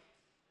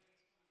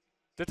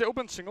 Did they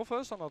open single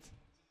first or not?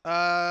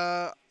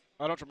 I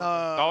don't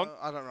remember. Down?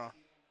 I don't know.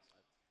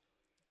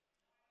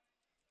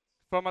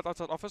 Format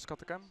outside office, got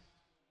the cam.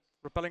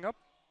 Repelling up.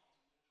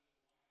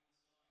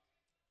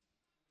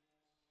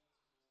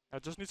 I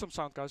just need some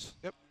sound, guys.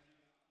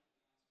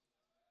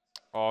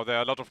 Oh, there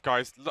are a lot of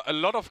guys. A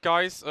lot of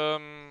guys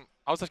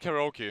outside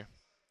karaoke.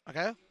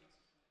 Okay.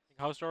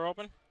 House door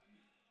open.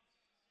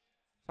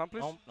 Sound,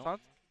 please. No.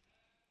 Sound.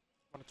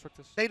 I'm gonna trick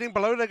this. Nading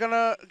below, they're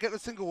gonna get the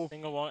single wall.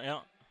 Single one, yeah.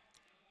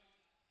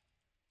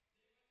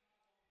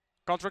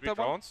 Can't trick Three that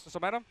one. drones. Does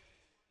it matter?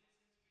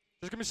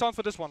 Just give me sound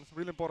for this one.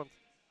 Really important.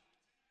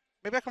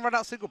 Maybe I can run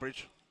out single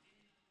bridge.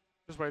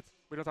 Just wait.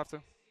 We don't have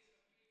to.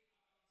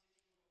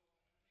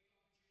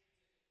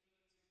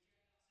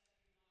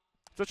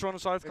 Twitch on the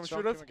side. Can we shoot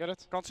Can it? we get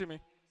it? Can't see me.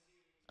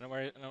 I know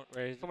where is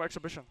it? From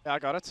exhibition. Yeah, I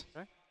got it.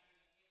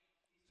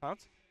 Sound.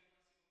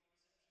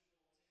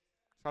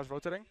 Sound's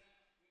rotating.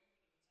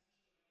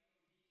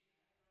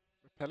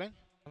 Repelling.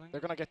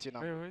 They're gonna get you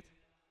now. Wait.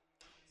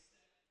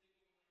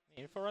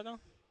 Info right now?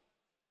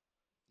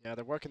 Yeah,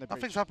 they're working the breach.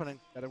 Nothing's happening.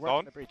 Yeah, they're working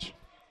Down. the breach.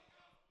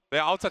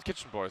 They're outside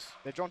kitchen, boys.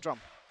 They drone drum.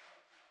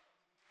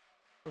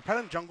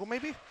 Repellent jungle,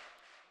 maybe?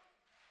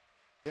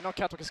 They know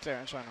catwalk is clear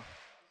in China.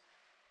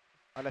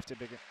 I left you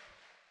bigger.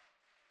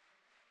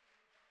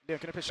 Leon,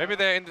 can you pitch Maybe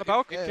they're in the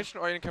About? Yeah. kitchen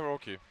or in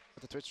karaoke.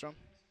 with the Twitch drum?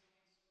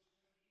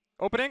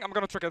 Opening. I'm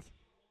gonna trick it.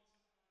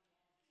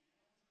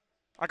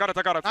 I got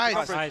it.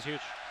 Nice. Nice, huge.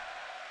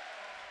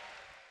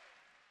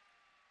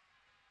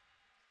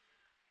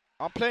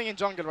 I'm playing in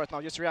jungle right now,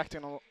 just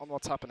reacting on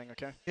what's happening,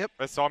 okay?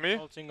 They saw me.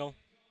 All single.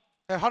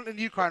 They're hunting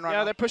Ukraine right Yeah,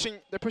 now.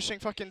 they're pushing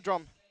fucking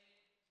drum.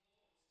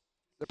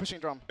 They're pushing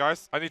drum.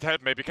 Guys, I need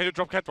help maybe. Can you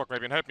drop catwalk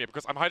maybe and help me?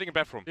 Because I'm hiding in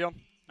bathroom. Leon.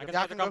 I can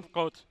Yeah, I try to can come go.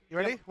 code. You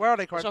ready? Where are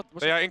they, Watch Quinn? out,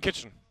 watch They out. are in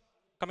kitchen.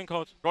 Coming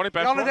code. Going in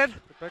You're on bathroom. it,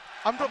 dead. Back.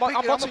 I'm not I'm peeking, I'm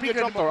watching not your peeking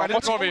drum anymore. door. They're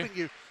I'm just watching me. holding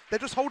you. They're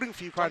just holding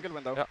for you, Quinn. Jungle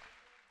window. Yeah.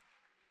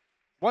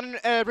 One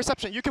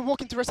reception. You can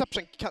walk into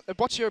reception.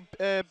 Watch your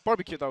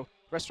barbecue though.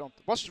 Restaurant.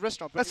 Watch the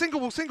restaurant. A single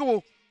wall, single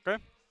wall.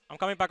 I'm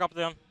coming back up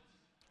there.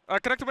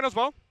 Connect to win as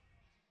well.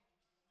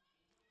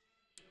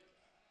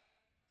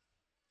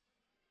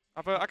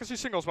 I can see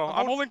single as well.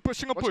 I'm holding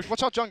single push.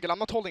 Watch out jungle. I'm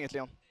not holding it,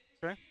 Leon.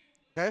 Okay.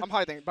 Okay. I'm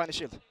hiding behind the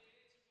shield.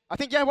 I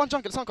think, yeah, one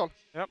jungle. Sound call.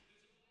 Yep.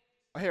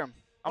 I hear him.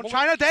 On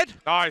China, dead.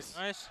 Nice.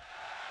 Nice.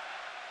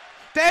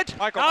 Dead.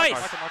 Michael. Nice.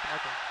 Michael.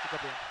 Good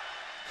job, Leon.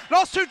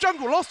 Last two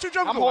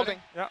jungle. I'm holding.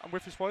 Yeah, I'm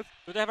with you, Spoit.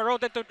 Do they have a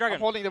rotate to I'm dragon?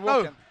 holding the No.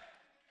 walk in.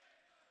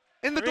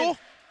 In the Green. door.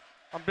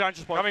 I'm behind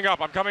you, Spoit.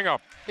 I'm coming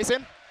up. He's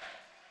in.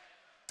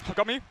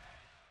 Got me.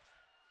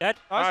 Dead.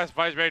 Nice.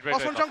 Wait.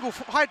 Last one jungle.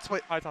 Hide,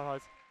 Spoit. Hide.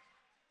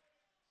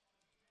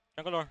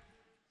 Jungle door.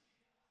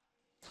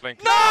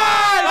 Blink.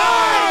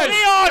 Nice!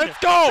 Leon! Let's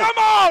go! Come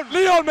on!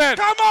 Leon, man!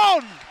 Come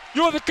on!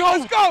 You're the GOAT!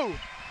 Let's go! Let's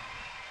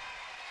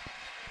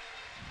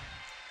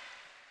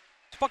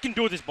fucking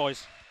do this,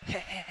 boys.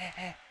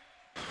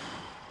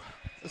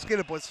 Let's get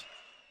it, boys.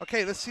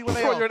 Okay, let's see what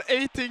they Bro, are. you're at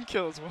 18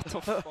 kills. What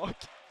the fuck?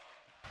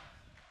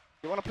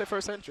 You wanna play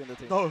first entry in the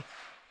team? No.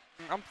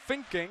 I'm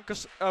thinking,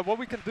 because what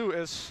we can do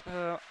is,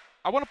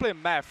 I want to play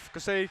math,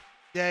 because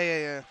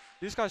Yeah.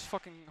 these guys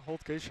fucking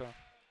hold geisha.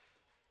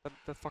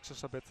 That fucks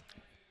us a bit.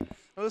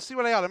 Well, let's see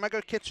what they are. They might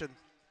go kitchen.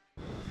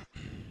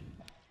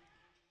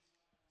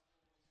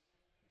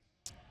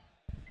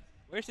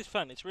 Where's this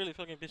fan? It's really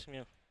fucking pissing me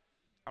off.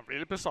 I'm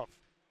really pissed off.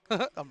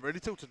 I'm really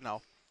tilted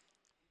now.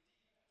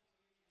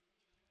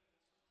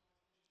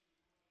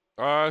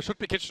 Should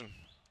be kitchen.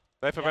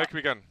 They have a Valkyrie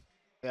again.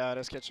 Yeah,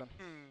 there's kitchen.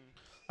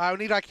 We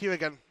need IQ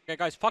again. Okay,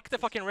 guys, fuck the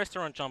fucking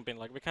restaurant jump in.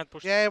 Like, we can't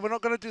push. Yeah, we're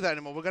not going to do that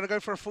anymore. We're going to go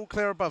for a full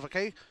clear above,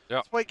 okay?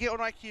 Yeah. Spoit, get on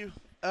IQ.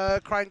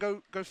 Cry and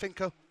go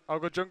thinker. I'll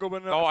go jungle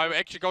when. No, I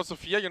actually go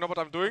Sophia. You know what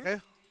I'm doing? Okay.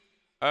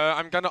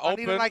 I'm gonna I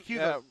need an open. IQ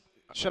though.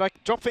 Should I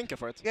drop Finker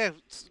for it? Yeah,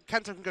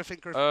 Kanto can go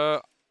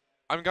thinker.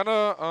 I'm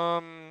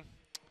gonna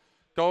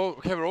go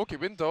karaoke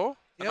window,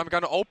 and Yep. I'm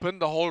gonna open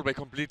the hallway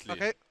completely.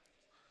 Okay.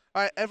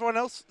 Alright, everyone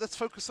else, let's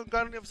focus on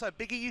going on the other side.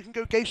 Biggie, you can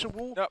go geisha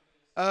wall.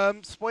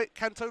 Yep. Spoit,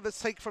 Kanto, let's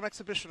take from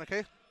exhibition,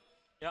 okay?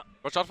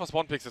 Watch out for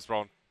spawn picks this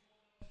round.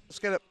 Let's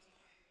get it.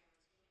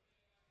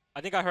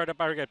 I think I heard a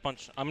barricade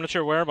punch. I'm not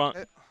sure where, but.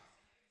 Okay.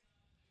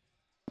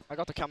 I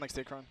got the cam next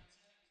to Crown.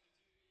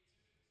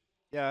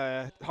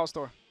 Yeah, house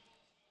door.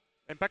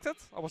 Impacted?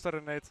 Or was that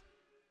a nade?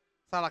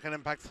 Sound like an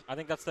impact. I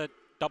think that's the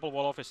double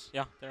wall office.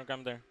 Yeah, they're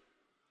come there.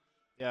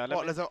 Yeah,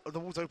 What, there's the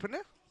wall's open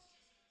there?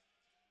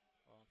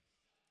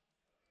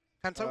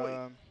 Kanto,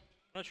 what?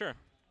 Not sure.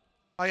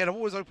 Oh yeah, the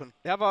wall is open.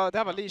 They have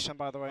a lesion,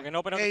 by the way. Okay,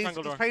 open up Yeah, the he's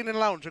jungle door. playing in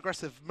lounge,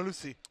 aggressive,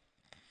 Malusi.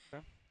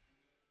 Okay.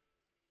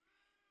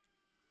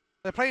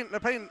 They're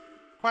playing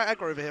quite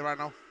aggro over here right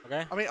now.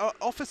 Okay. I mean,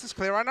 office is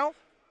clear right now.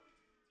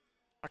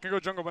 I can go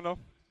jungle window.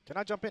 Can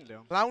I jump in,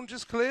 Leon? Lounge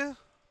is clear.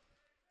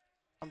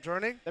 I'm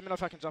joining. Let me know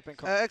if I can jump in.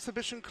 Con.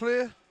 Exhibition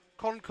clear.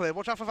 Con clear.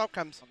 Watch out for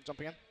Valcams. I'm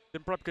jumping in.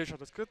 Didn't prep geisha,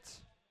 that's good.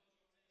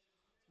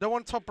 No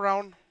one top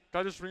brown.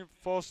 Guy just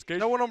reinforced geisha.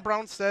 No one on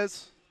brown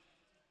stairs.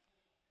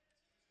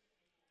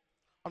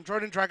 I'm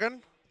droning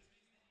dragon.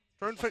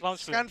 Drone for Lounge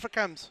scan for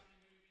cams.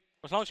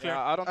 Was launch clear?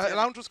 Yeah, I don't see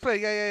Lounge was clear.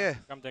 Yeah.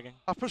 I'm taking.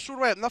 I've pushed all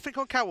the way up. Nothing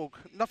on catwalk.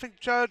 Nothing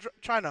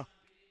China.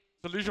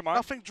 The leisure mine.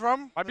 Nothing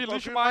drum. Might be We've got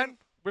leisure good mine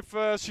with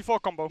C4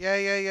 combo.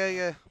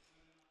 Yeah.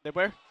 They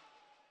where?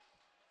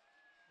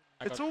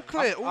 It's all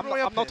clear. All the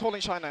way up. I'm not here.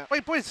 holding China.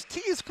 Wait, boys. T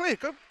is clear.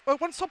 Go.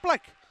 One stop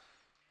black.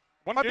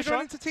 One Might be geisha.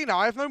 going into T now.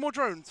 I have no more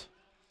drones.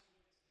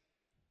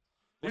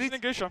 Lesion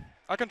in geisha.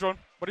 I can drone.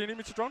 What do you need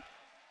me to drone?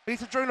 We need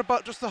to drone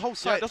about just the whole Yeah,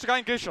 site. there's a guy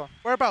in geisha.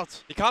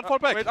 Whereabouts? He can't fall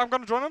back. Wait, I'm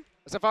gonna drone him.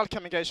 There's a Val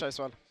coming geisha as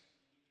well.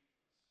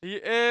 He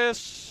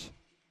is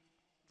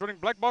droning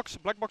black box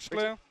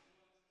clear.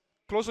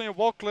 Close on your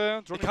wall clear.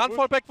 He Droning can't wood.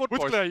 fall back, wood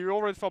Wood boys. clear, you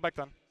already fell back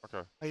then.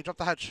 Okay. Oh, you dropped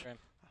the hatch. Okay.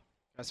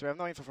 Yeah, so we have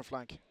no info for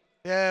flank.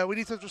 Yeah, we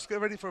need to just get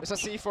ready for a There's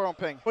a C4 on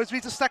ping. Boys, we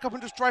need to stack up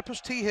and just dry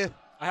push T here.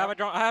 I have a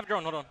drone. I have a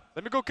drone. Hold on.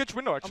 Let me go catch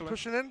window I'm actually.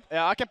 pushing in.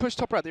 Yeah, I can push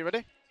top red. You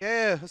ready?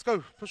 Yeah, let's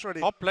go. Push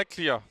ready. Top black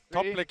clear.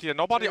 Top Three, black clear.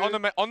 Nobody two, on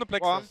the one.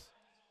 plexus.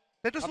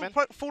 They're just I'm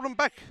all in. falling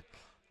back.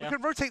 Yeah. We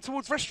can rotate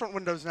towards restaurant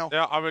windows now.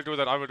 Yeah, I will do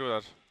that.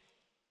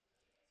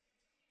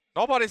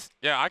 Nobody's.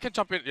 Yeah, I can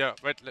jump in. Yeah,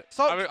 wait.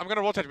 So- I'm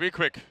gonna rotate real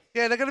quick.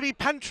 Yeah, they're going to be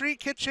pantry,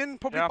 kitchen,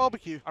 probably Yeah.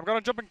 barbecue. I'm gonna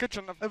jump in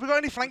kitchen. Have we got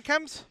any flank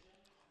cams?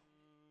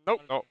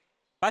 No.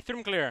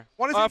 Bathroom clear.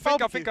 One is in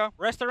barbecue. Finka.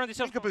 Restaurant is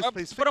Finger boost,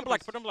 please. Put on Finger black.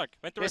 boost. Put on black.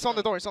 Went to It's on the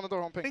restaurant. door. It's on the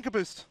door on ping. Finger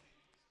boost.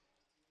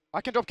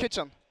 I can drop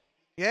kitchen.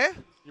 Yeah?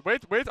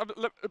 Wait.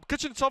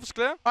 Kitchen itself is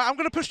clear. Alright, I'm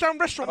going to push down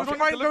restaurant with Okay,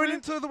 Ryan going delivery.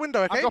 into the window,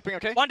 I'm okay? dropping.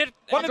 Okay. One did.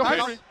 One dropping.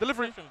 delivery.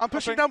 Delivery. I'm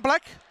pushing Okay. down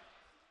black.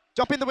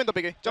 Jump in the window,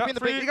 Biggie. Jump in the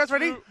three, ping. You guys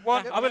ready? 2,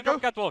 1. Yeah. I will go.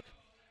 drop catwalk.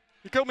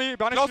 You killed me.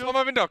 Behind Close you. from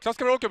my window. Close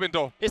karaoke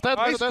window. He's dead.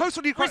 Nice. He's dead. Close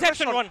on you, quick,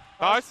 Reception restaurant.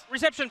 one. Nice.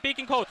 Reception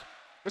peeking code.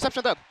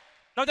 Reception dead.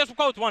 No, there's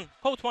code one.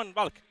 Code one.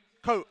 Bulk.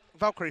 Coat,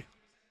 Valkyrie.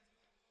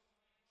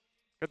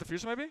 Get the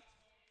fuse maybe?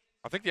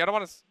 I think the other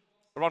one is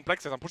around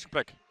black says I'm pushing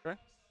black.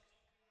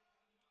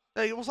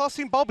 Hey, it was last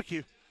seen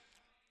barbecue.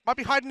 Might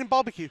be hiding in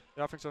barbecue.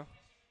 Yeah, I think so.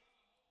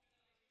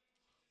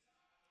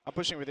 I'm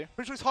pushing with you.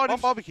 Pretty sure he's hiding in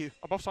Off. barbecue.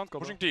 Above sound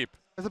cover. Pushing deep.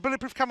 There's a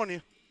bulletproof cam on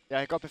you. Yeah,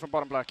 he got me from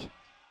bottom black.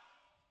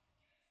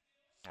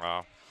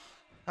 Ah.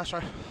 That's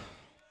right.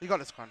 You got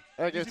this, Khan.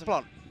 Yeah, Easy good.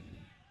 plant.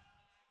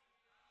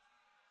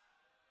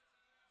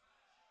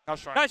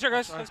 That's right. Guys,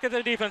 guys. Let's get to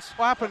the defense.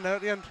 What happened there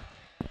at the end?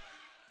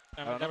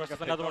 don't know, There was we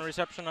got another picked one off.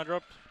 reception I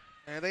dropped.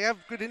 Yeah, they have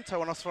good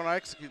intel on us when I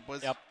execute,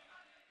 boys. Yep.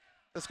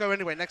 Let's go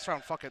anyway. Next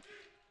round. Fuck it.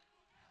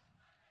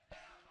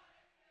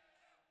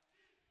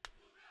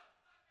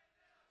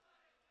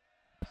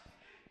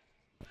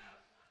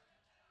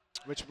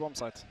 Which bomb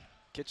site?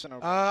 Kitchen or?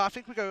 I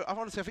think we go.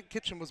 Honestly, I think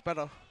kitchen was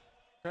better.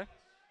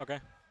 Okay.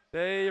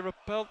 They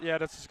repelled. Yeah,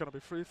 that's just gonna be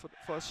free for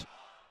us.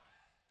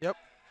 Yep.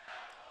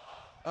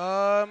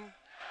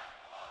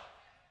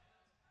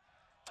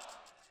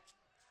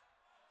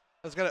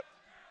 Let's get it.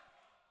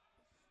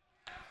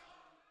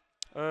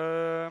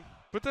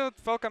 Put the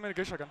Falcon in the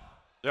Geisha again.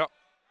 Yeah.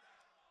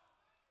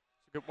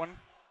 It's a good one.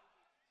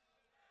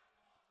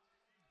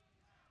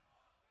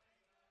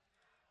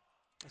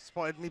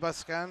 Spotted me by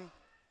scan.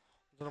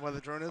 Don't know where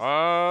the drone is.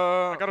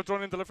 I got a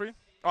drone in delivery.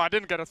 Oh, I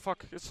didn't get it.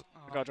 Fuck. It's.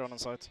 I got drone on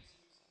site.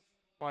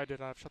 Why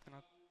did I have shotgun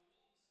out?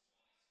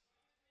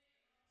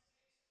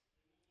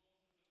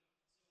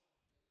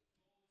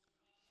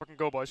 Fucking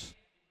go, boys.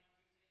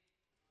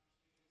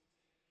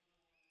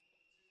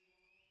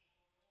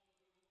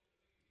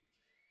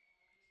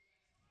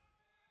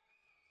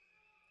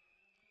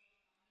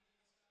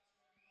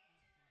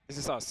 This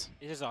is us.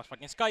 This is us,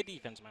 fucking sky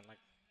defense, man. Like,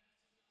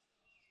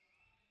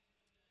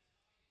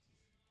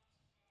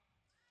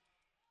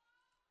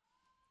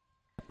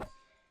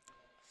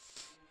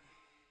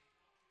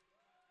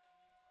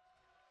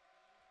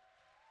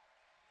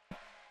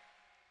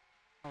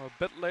 I'm a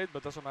bit late,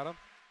 but doesn't matter.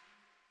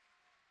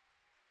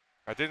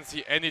 I didn't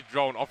see any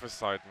drone off his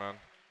side, man.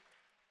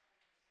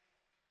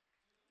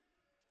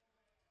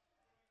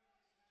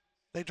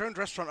 They droned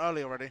restaurant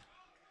early already.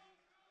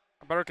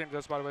 I'm barricading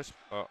this, by the way.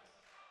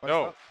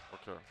 No.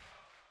 Okay.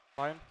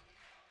 Fine.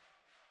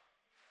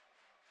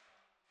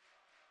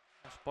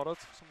 I'm spotted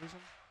for some reason.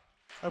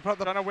 Open up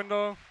the. Banana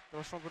window. The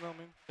restaurant window, I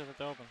mean. is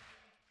it open?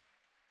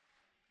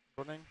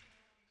 Running.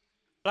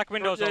 Black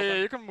windows yeah, open. yeah,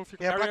 you can move. You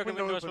can Yeah, Karaoke black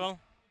window window as open. well.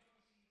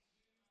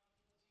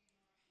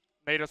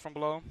 Made it from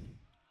below.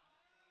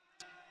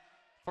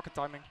 Fucking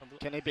timing.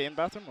 Can he be in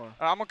bathroom or?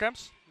 I'm on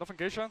camps. Nothing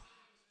Geisha.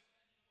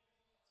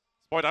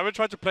 Spoit, I will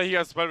try to play here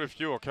as well with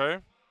you, okay?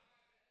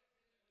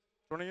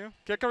 Running you.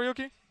 Get karaoke.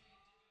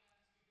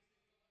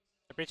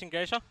 They're breaching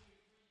Geisha.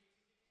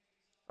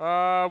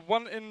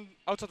 One in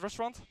outside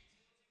restaurant.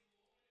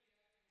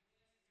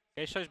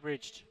 Geisha is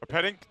breached.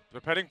 Repairing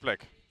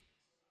black.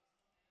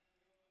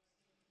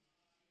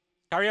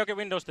 Karaoke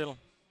window still.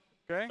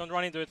 Okay. Don't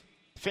run into it.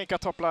 Finka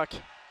top black.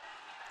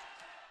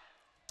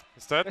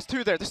 Is that? There's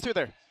two there. There's two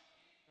there.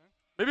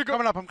 Maybe go.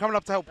 Coming up. I'm coming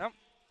up to help. Yep.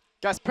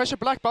 Guys, pressure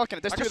black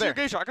balcony. There's I two can see there.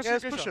 Geisha. I can Yeah, see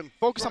let's Geisha. push him.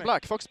 Focus on Running.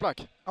 black. Focus black.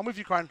 I'm with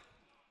you, Crane.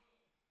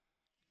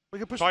 We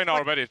can push. China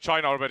back. already.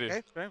 China already.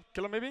 Okay. Okay.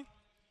 Kill him maybe.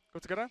 Go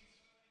together.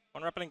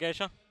 One rappelling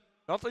Geisha.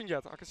 Nothing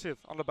yet. I can see it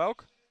on the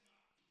balk.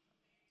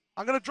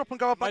 I'm gonna drop and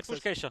go up Might next. push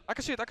Geisha. I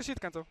can see it. I can see it,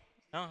 Kanto.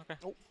 Oh, okay.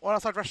 Oh, one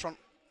outside restaurant.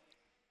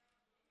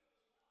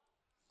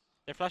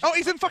 They're flashing. Oh,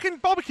 he's in fucking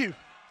barbecue.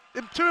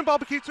 Two in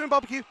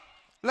barbecue.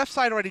 Left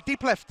side already.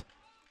 Deep left.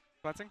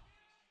 Planting.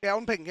 Yeah,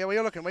 on ping. Yeah, where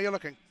you're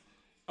looking.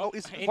 Oh,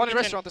 he's in one the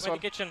restaurant kitchen, as well. in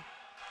the kitchen.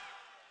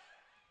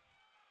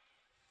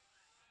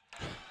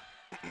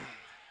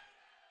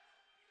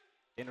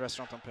 In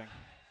restaurant on ping.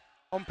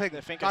 on ping.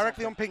 The Finka's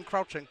Directly on on ping,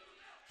 crouching.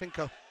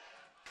 Finka.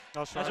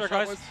 No, That's right,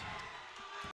 guys.